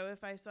point. So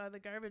if I saw the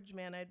garbage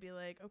man, I'd be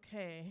like,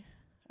 okay,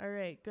 all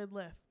right, good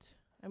lift.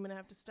 I'm gonna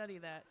have to study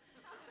that.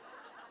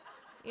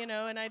 You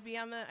know, and I'd be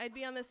on the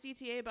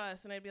CTA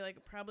bus, and I'd be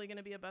like, probably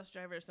gonna be a bus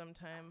driver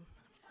sometime.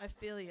 I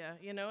feel ya.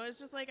 You know, it's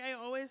just like I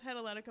always had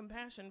a lot of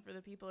compassion for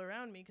the people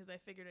around me because I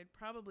figured I'd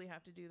probably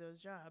have to do those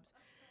jobs.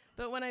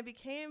 But when I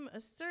became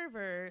a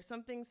server,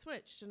 something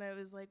switched, and I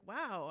was like,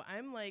 wow,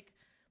 I'm like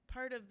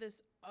part of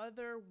this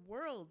other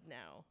world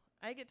now.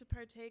 I get to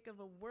partake of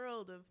a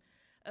world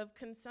of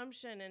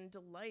consumption and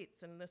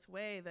delights in this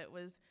way that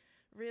was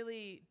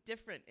really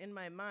different in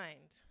my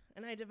mind.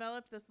 And I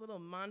developed this little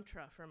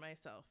mantra for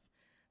myself: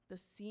 the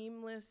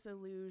seamless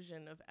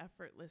illusion of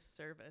effortless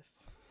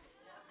service.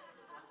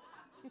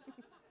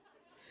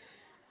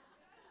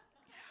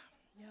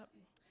 Yep.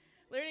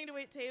 Learning to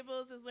wait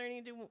tables is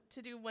learning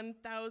to do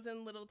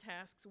 1,000 little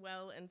tasks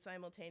well and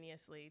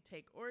simultaneously.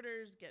 Take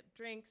orders, get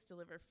drinks,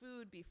 deliver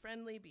food, be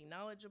friendly, be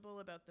knowledgeable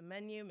about the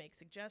menu, make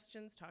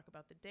suggestions, talk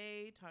about the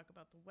day, talk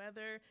about the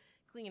weather,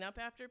 clean up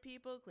after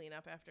people, clean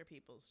up after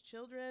people's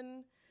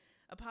children,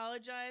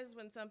 apologize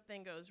when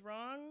something goes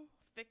wrong,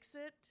 fix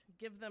it,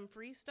 give them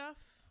free stuff.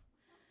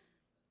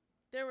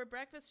 There were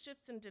breakfast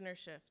shifts and dinner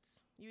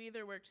shifts. You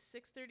either worked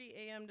 6:30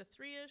 a.m. to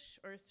 3-ish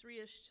or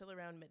 3-ish till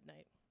around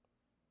midnight.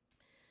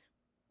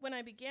 When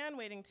I began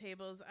waiting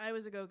tables, I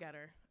was a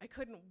go-getter. I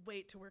couldn't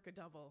wait to work a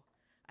double.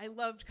 I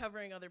loved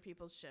covering other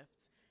people's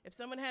shifts. If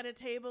someone had a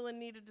table and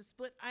needed to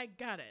split, I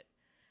got it.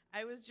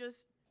 I was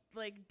just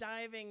like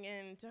diving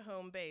into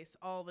home base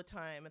all the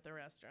time at the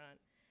restaurant.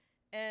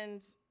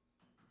 And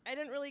I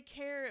didn't really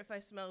care if I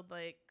smelled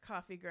like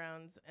coffee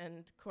grounds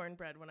and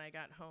cornbread when I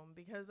got home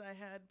because I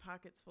had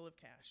pockets full of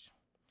cash.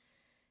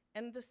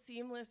 And the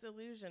seamless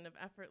illusion of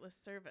effortless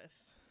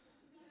service.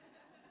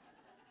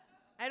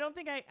 I don't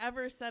think I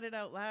ever said it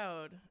out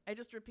loud. I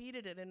just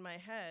repeated it in my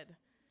head.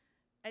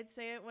 I'd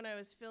say it when I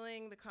was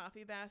filling the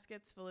coffee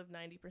baskets full of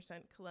 90%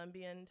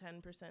 Colombian,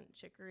 10%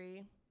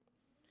 chicory.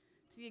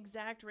 It's the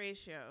exact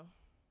ratio.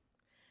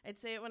 I'd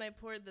say it when I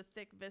poured the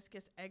thick,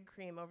 viscous egg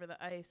cream over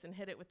the ice and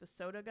hit it with the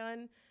soda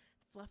gun.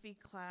 Fluffy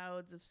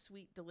clouds of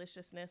sweet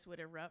deliciousness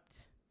would erupt.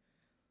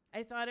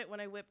 I thought it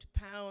when I whipped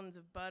pounds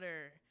of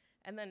butter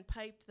and then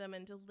piped them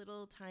into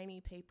little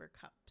tiny paper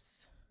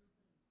cups.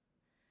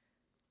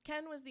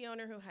 Ken was the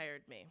owner who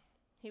hired me.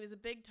 He was a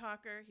big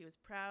talker. He was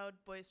proud,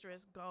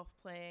 boisterous,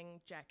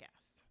 golf-playing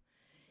jackass.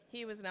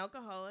 He was an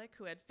alcoholic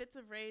who had fits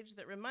of rage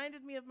that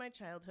reminded me of my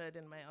childhood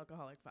and my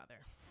alcoholic father.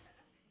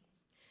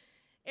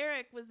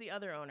 Eric was the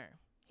other owner.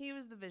 He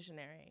was the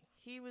visionary.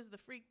 He was the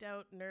freaked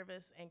out,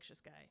 nervous, anxious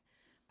guy.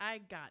 I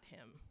got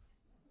him.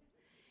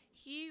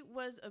 He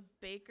was a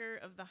baker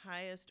of the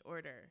highest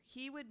order.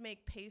 He would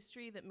make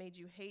pastry that made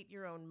you hate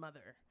your own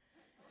mother.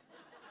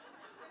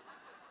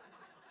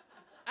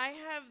 I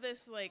have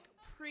this like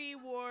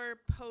pre-war,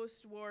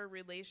 post-war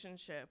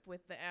relationship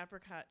with the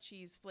apricot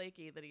cheese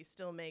flaky that he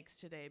still makes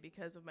today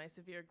because of my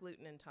severe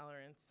gluten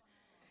intolerance.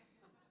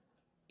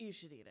 You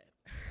should eat it.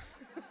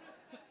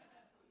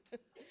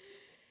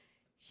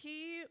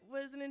 He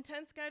was an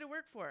intense guy to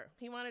work for.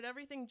 He wanted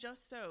everything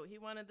just so. He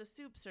wanted the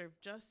soup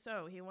served just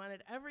so. He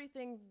wanted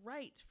everything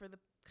right for the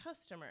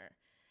customer.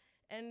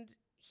 And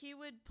he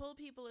would pull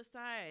people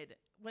aside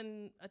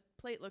when a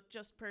plate looked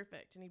just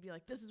perfect, and he'd be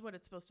like, this is what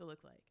it's supposed to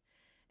look like.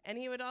 And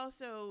he would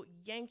also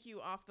yank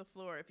you off the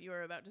floor if you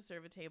were about to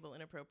serve a table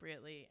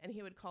inappropriately. And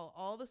he would call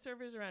all the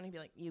servers around and he'd be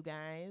like, you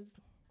guys,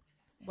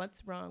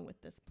 what's wrong with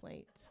this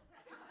plate?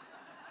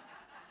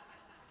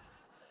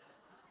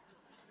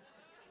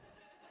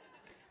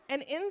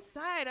 And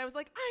inside, I was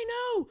like, I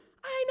know.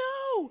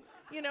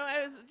 You know,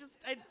 it's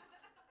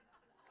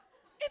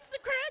the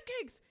crab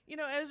cakes. You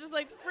know, I was just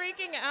like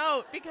freaking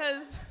out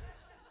because,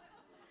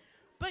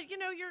 but you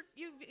know,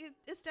 you've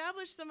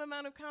established some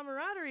amount of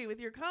camaraderie with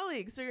your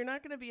colleagues, so you're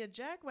not going to be a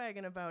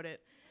jackwagon about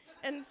it.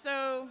 And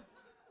so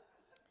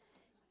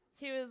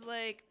he was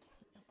like,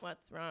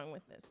 what's wrong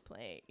with this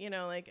plate? You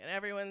know, like, and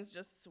everyone's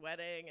just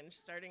sweating and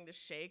starting to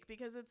shake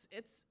because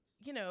it's,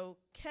 you know,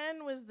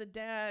 Ken was the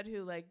dad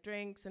who like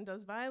drinks and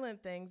does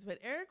violent things, but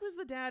Eric was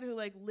the dad who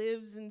like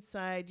lives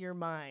inside your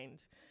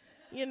mind.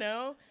 You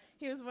know,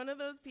 he was one of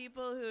those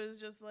people who is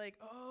just like,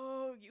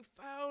 oh, you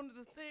found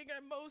the thing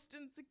I'm most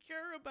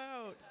insecure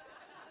about.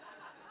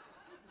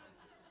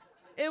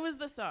 It was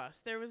the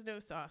sauce. There was no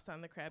sauce on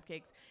the crab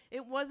cakes.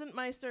 It wasn't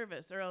my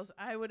service, or else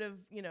I would have,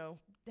 you know,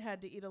 had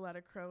to eat a lot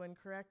of crow and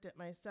correct it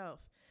myself.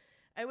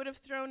 I would have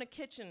thrown a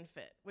kitchen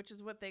fit, which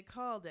is what they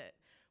called it,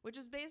 which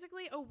is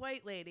basically a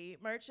white lady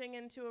marching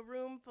into a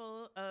room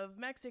full of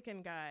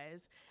Mexican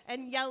guys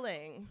and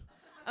yelling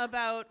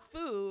about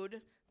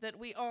food that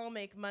we all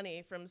make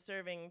money from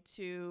serving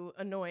to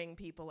annoying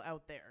people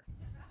out there.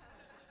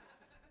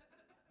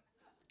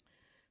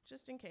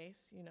 Just in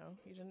case, you know,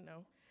 you didn't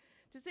know.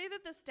 To say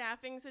that the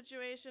staffing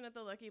situation at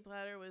the Lucky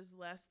Platter was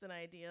less than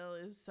ideal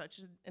is such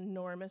an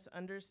enormous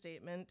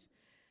understatement.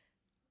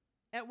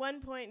 At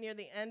one point near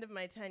the end of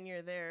my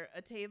tenure there,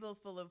 a table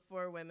full of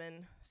 4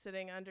 women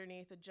sitting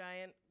underneath a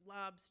giant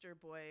Lobster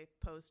Boy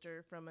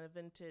poster from a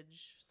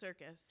vintage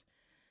circus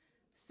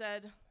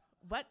said,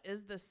 what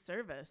is this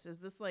service? Is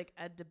this like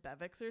Ed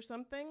DeBevick's or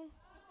something?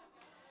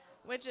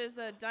 Which is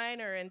a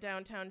diner in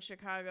downtown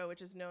Chicago,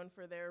 which is known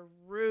for their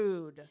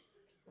rude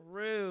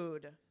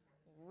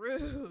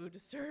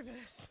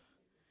service.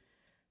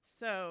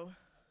 So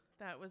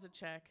that was a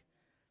check.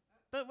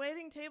 But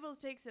waiting tables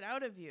takes it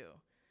out of you.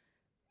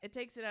 It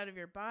takes it out of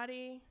your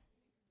body.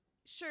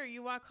 Sure,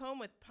 you walk home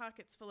with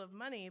pockets full of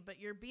money, but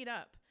you're beat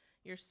up.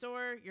 You're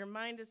sore, your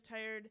mind is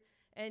tired,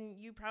 and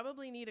you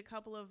probably need a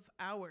couple of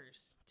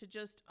hours to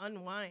just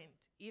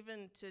unwind,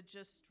 even to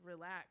just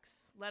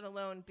relax, let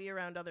alone be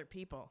around other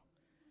people.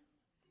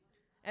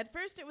 At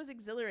first, it was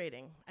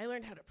exhilarating. I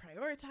learned how to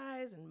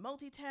prioritize and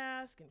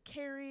multitask and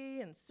carry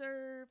and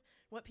serve,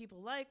 what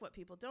people like, what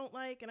people don't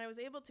like, and I was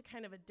able to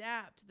kind of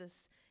adapt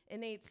this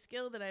innate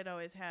skill that I'd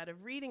always had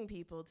of reading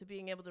people to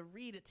being able to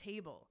read a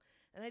table.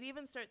 And I'd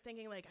even start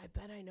thinking like, I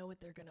bet I know what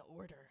they're gonna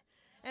order.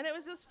 And it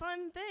was this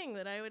fun thing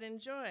that I would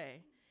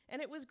enjoy.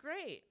 And it was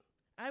great.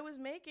 I was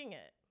making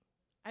it.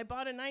 I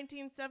bought a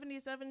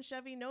 1977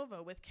 Chevy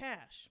Nova with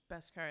cash.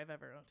 Best car I've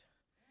ever owned.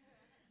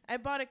 I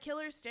bought a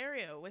killer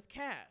stereo with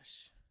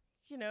cash.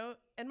 You know,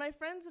 and my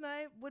friends and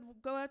I would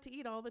go out to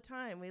eat all the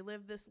time. We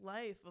lived this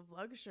life of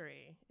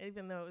luxury,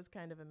 even though it was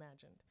kind of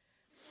imagined.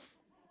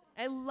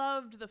 I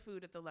loved the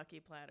food at the Lucky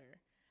Platter.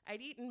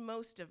 I'd eaten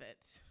most of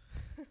it.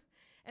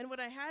 And what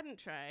I hadn't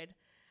tried,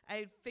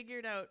 I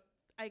figured out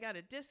I got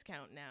a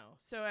discount now.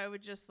 So I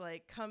would just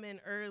like come in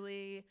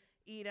early,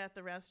 eat at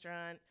the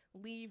restaurant,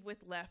 leave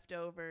with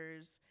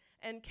leftovers.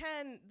 And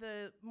Ken,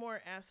 the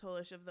more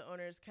asshole-ish of the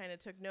owners, kind of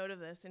took note of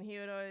this. And he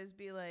would always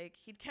be like,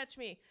 he'd catch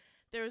me.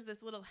 There was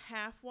this little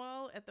half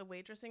wall at the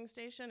waitressing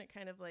station. It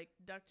kind of like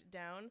ducked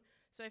down.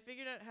 So I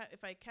figured out how,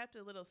 if I kept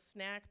a little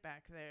snack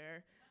back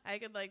there, I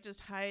could like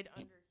just hide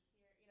under here,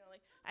 you know,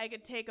 like I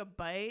could take a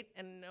bite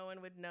and no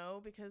one would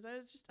know because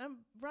I'm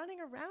running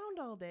around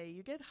all day.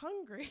 You get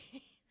hungry.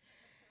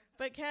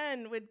 But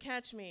Ken would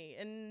catch me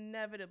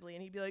inevitably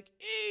and he'd be like,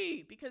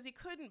 "Ee!" because he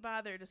couldn't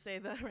bother to say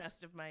the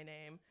rest of my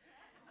name.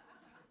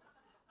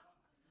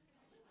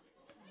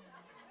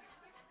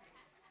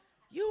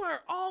 You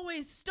are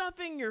always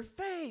stuffing your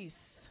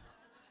face.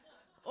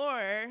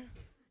 Or,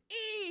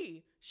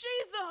 "Ee!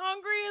 She's the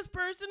hungriest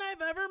person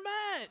I've ever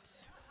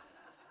met."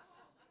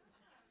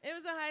 It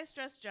was a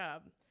high-stress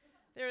job.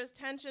 There was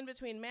tension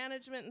between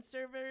management and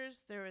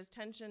servers. There was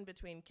tension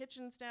between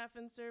kitchen staff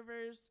and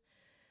servers.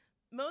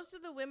 Most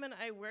of the women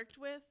I worked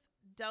with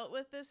dealt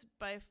with this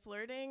by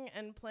flirting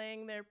and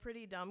playing their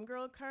pretty dumb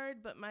girl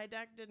card, but my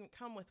deck didn't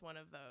come with one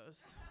of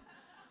those.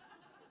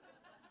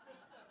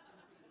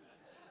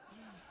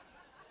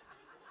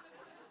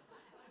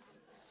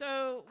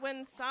 So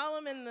when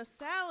Solomon the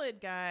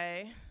salad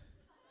guy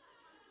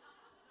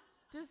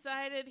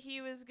decided he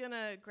was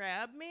gonna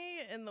grab me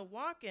in the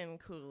walk-in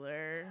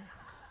cooler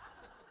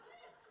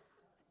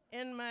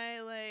in my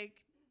like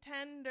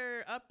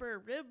tender upper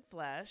rib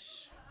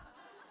flesh,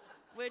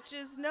 which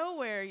is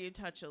nowhere you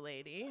touch a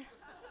lady,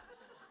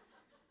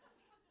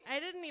 I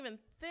didn't even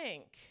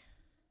think.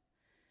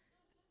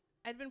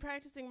 I'd been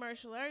practicing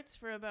martial arts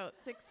for about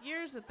 6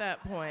 years at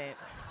that point.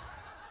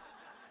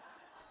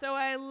 So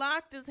I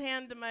locked his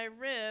hand to my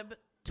rib,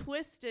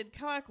 twisted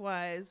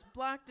clockwise,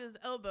 blocked his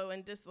elbow,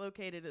 and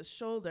dislocated his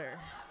shoulder.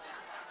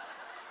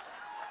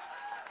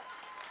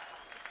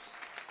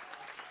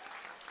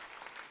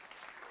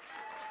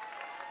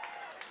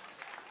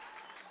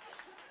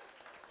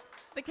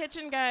 The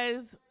kitchen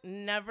guys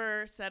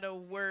never said a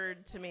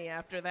word to me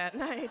after that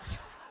night.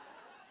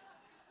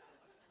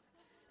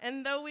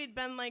 And though we'd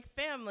been like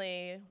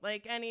family,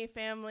 like any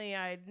family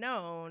I'd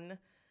known,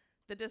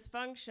 the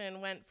dysfunction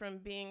went from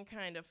being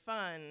kind of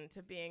fun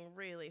to being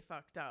really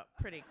fucked up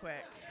pretty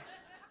quick.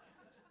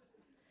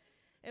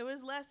 It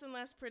was less and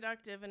less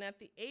productive, and at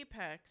the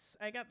apex,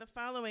 I got the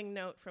following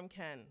note from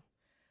Ken,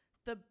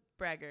 the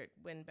braggart,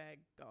 windbag,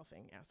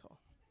 golfing asshole.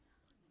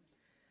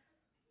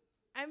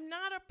 I'm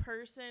not a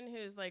person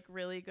who's like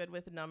really good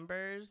with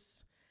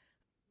numbers.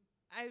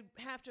 I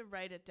have to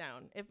write it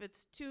down. If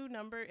it's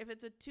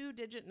a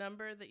 2-digit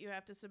number that you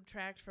have to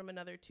subtract from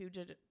another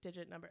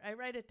 2-digit number, I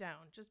write it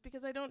down just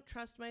because I don't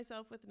trust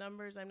myself with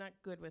numbers. I'm not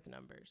good with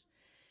numbers.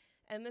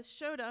 And this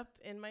showed up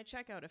in my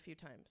checkout a few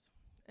times.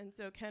 And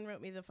so Ken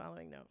wrote me the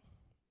following note.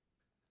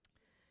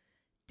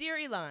 Dear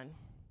Elon,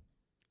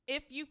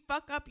 if you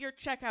fuck up your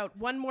checkout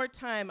one more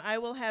time, I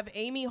will have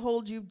Amy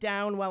hold you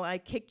down while I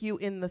kick you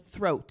in the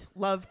throat.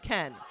 Love,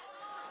 Ken.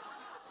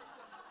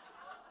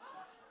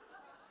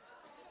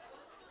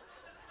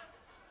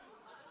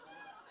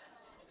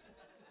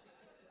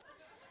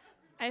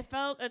 I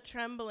felt a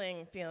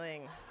trembling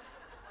feeling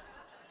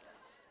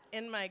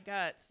in my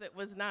guts that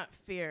was not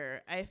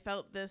fear. I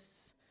felt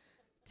this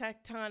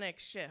tectonic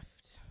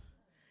shift.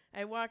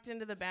 I walked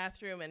into the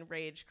bathroom and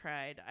rage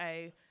cried.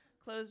 I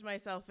closed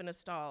myself in a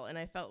stall, and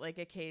I felt like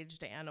a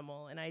caged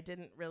animal, and I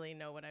didn't really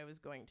know what I was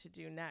going to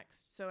do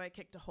next, so I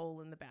kicked a hole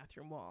in the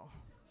bathroom wall.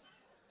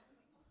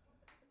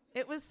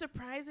 It was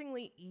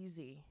surprisingly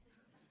easy.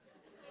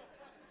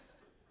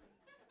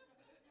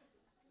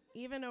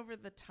 Even over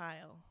the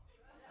tile.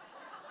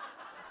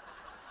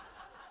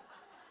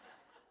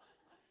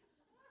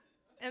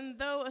 And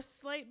though a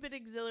slight bit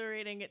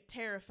exhilarating, it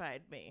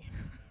terrified me.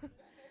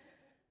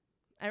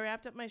 I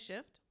wrapped up my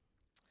shift.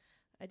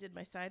 I did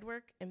my side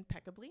work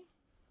impeccably.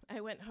 I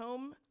went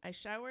home, I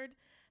showered,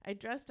 I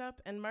dressed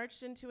up, and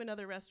marched into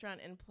another restaurant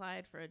and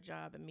applied for a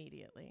job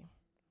immediately.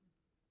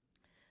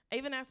 I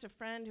even asked a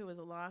friend who was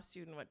a law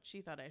student what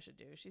she thought I should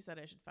do. She said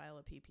I should file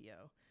a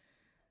PPO.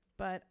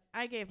 But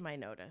I gave my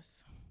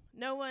notice.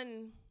 No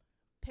one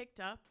picked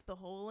up the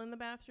hole in the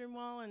bathroom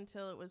wall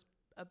until it was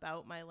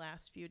about my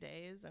last few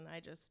days, and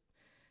I just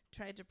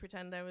tried to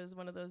pretend I was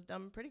one of those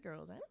dumb pretty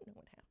girls. I don't know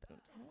what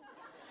happened.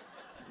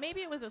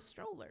 Maybe it was a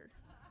stroller.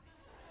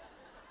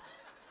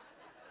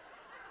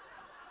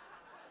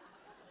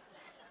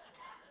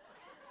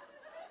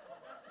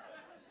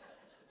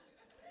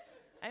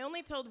 I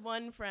only told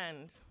one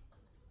friend.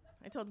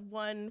 I told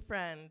one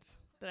friend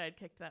that I'd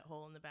kicked that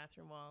hole in the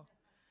bathroom wall.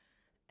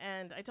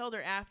 And I told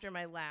her after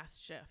my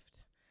last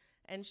shift.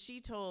 And she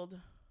told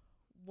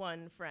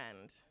one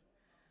friend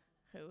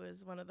who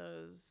was one of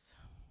those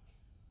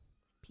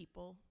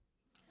people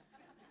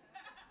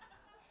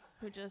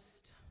who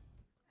just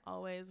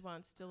always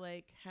wants to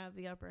like have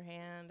the upper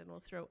hand and will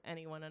throw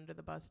anyone under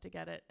the bus to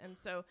get it. And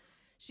so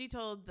she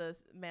told the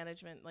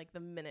management like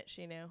the minute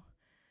she knew.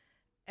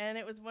 And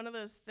it was one of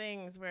those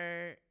things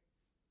where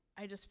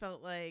I just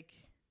felt like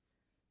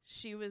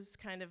she was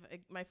kind of,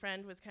 my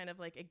friend was kind of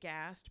like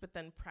aghast, but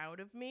then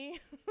proud of me.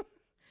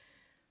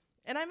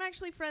 And I'm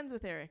actually friends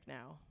with Eric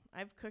now.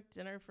 I've cooked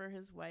dinner for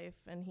his wife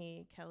and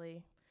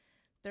Kelly.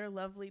 They're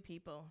lovely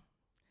people.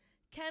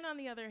 Ken, on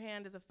the other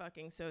hand, is a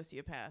fucking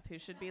sociopath who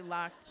should be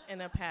locked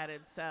in a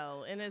padded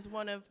cell and is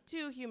one of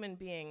 2 human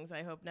beings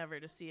I hope never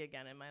to see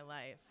again in my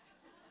life.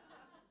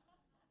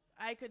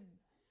 I could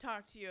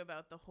talk to you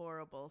about the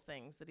horrible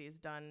things that he's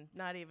done,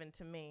 not even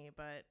to me,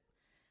 but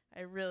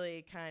I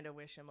really kind of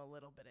wish him a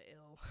little bit of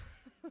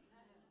ill.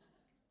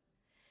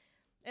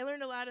 I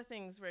learned a lot of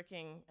things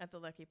working at the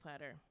Lucky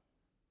Platter.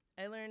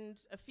 I learned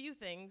a few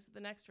things the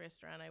next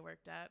restaurant I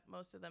worked at.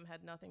 Most of them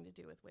had nothing to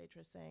do with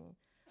waitressing.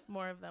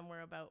 More of them were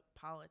about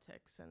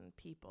politics and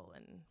people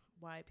and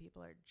why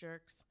people are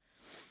jerks.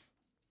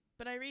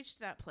 But I reached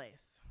that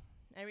place.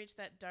 I reached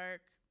that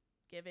dark,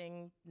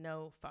 giving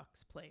no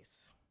fucks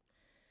place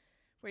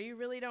where you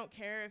really don't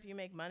care if you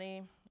make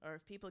money or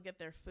if people get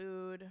their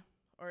food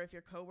or if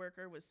your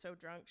coworker was so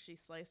drunk she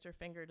sliced her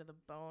finger to the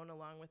bone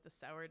along with the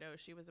sourdough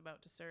she was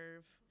about to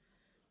serve.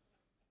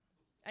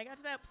 I got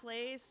to that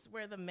place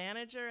where the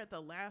manager at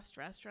the last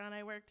restaurant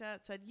I worked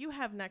at said, "You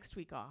have next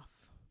week off."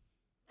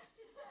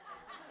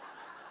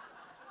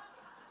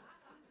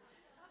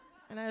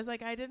 And I was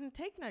like, I didn't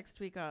take next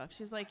week off.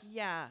 She's like,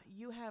 yeah,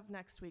 you have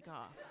next week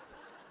off.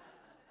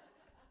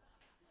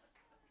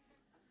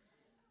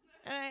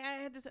 And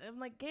I had to say, I'm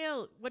like,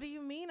 Gail, what do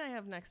you mean I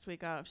have next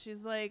week off?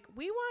 She's like,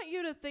 we want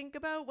you to think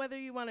about whether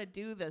you want to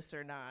do this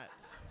or not.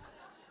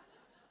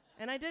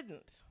 And I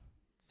didn't.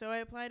 So I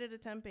applied at a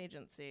temp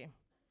agency.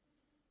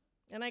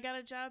 And I got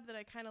a job that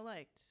I kind of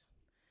liked.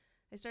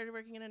 I started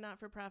working in a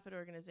not-for-profit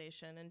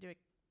organization and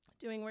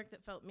doing work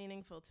that felt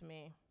meaningful to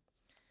me.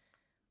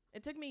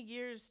 It took me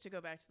years to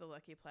go back to the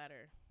Lucky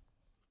Platter.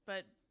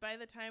 But by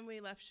the time we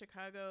left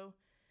Chicago,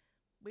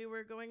 we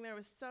were going there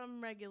with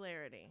some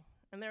regularity.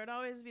 And there would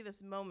always be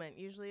this moment,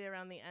 usually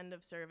around the end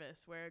of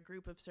service, where a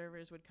group of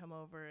servers would come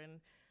over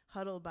and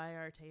huddle by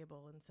our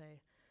table and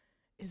say,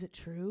 is it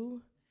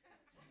true?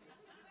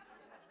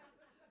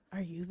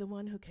 Are you the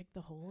one who kicked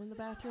the hole in the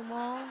bathroom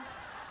wall?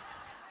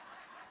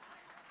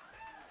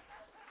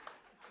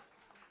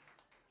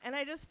 And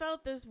I just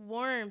felt this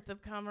warmth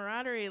of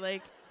camaraderie.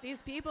 Like,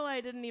 these people I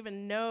didn't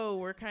even know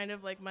were kind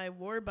of like my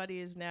war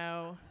buddies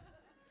now.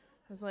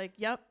 I was like,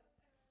 yep,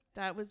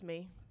 that was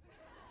me.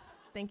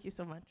 Thank you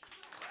so much.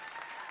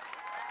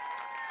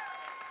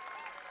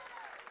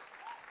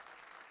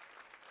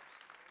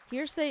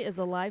 Hearsay is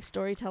a live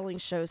storytelling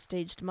show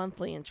staged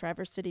monthly in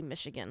Traverse City,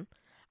 Michigan.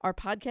 Our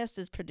podcast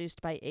is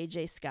produced by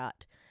AJ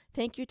Scott.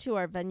 Thank you to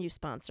our venue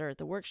sponsor,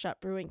 the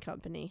Workshop Brewing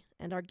Company,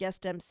 and our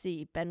guest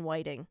MC, Ben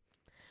Whiting.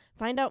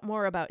 Find out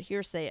more about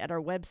Hearsay at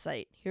our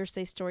website,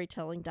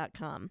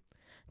 hearsaystorytelling.com.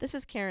 This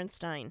is Karen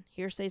Stein,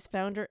 Hearsay's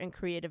founder and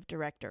creative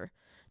director.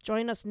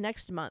 Join us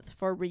next month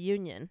for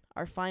Reunion,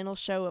 our final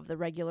show of the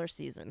regular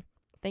season.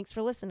 Thanks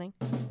for listening.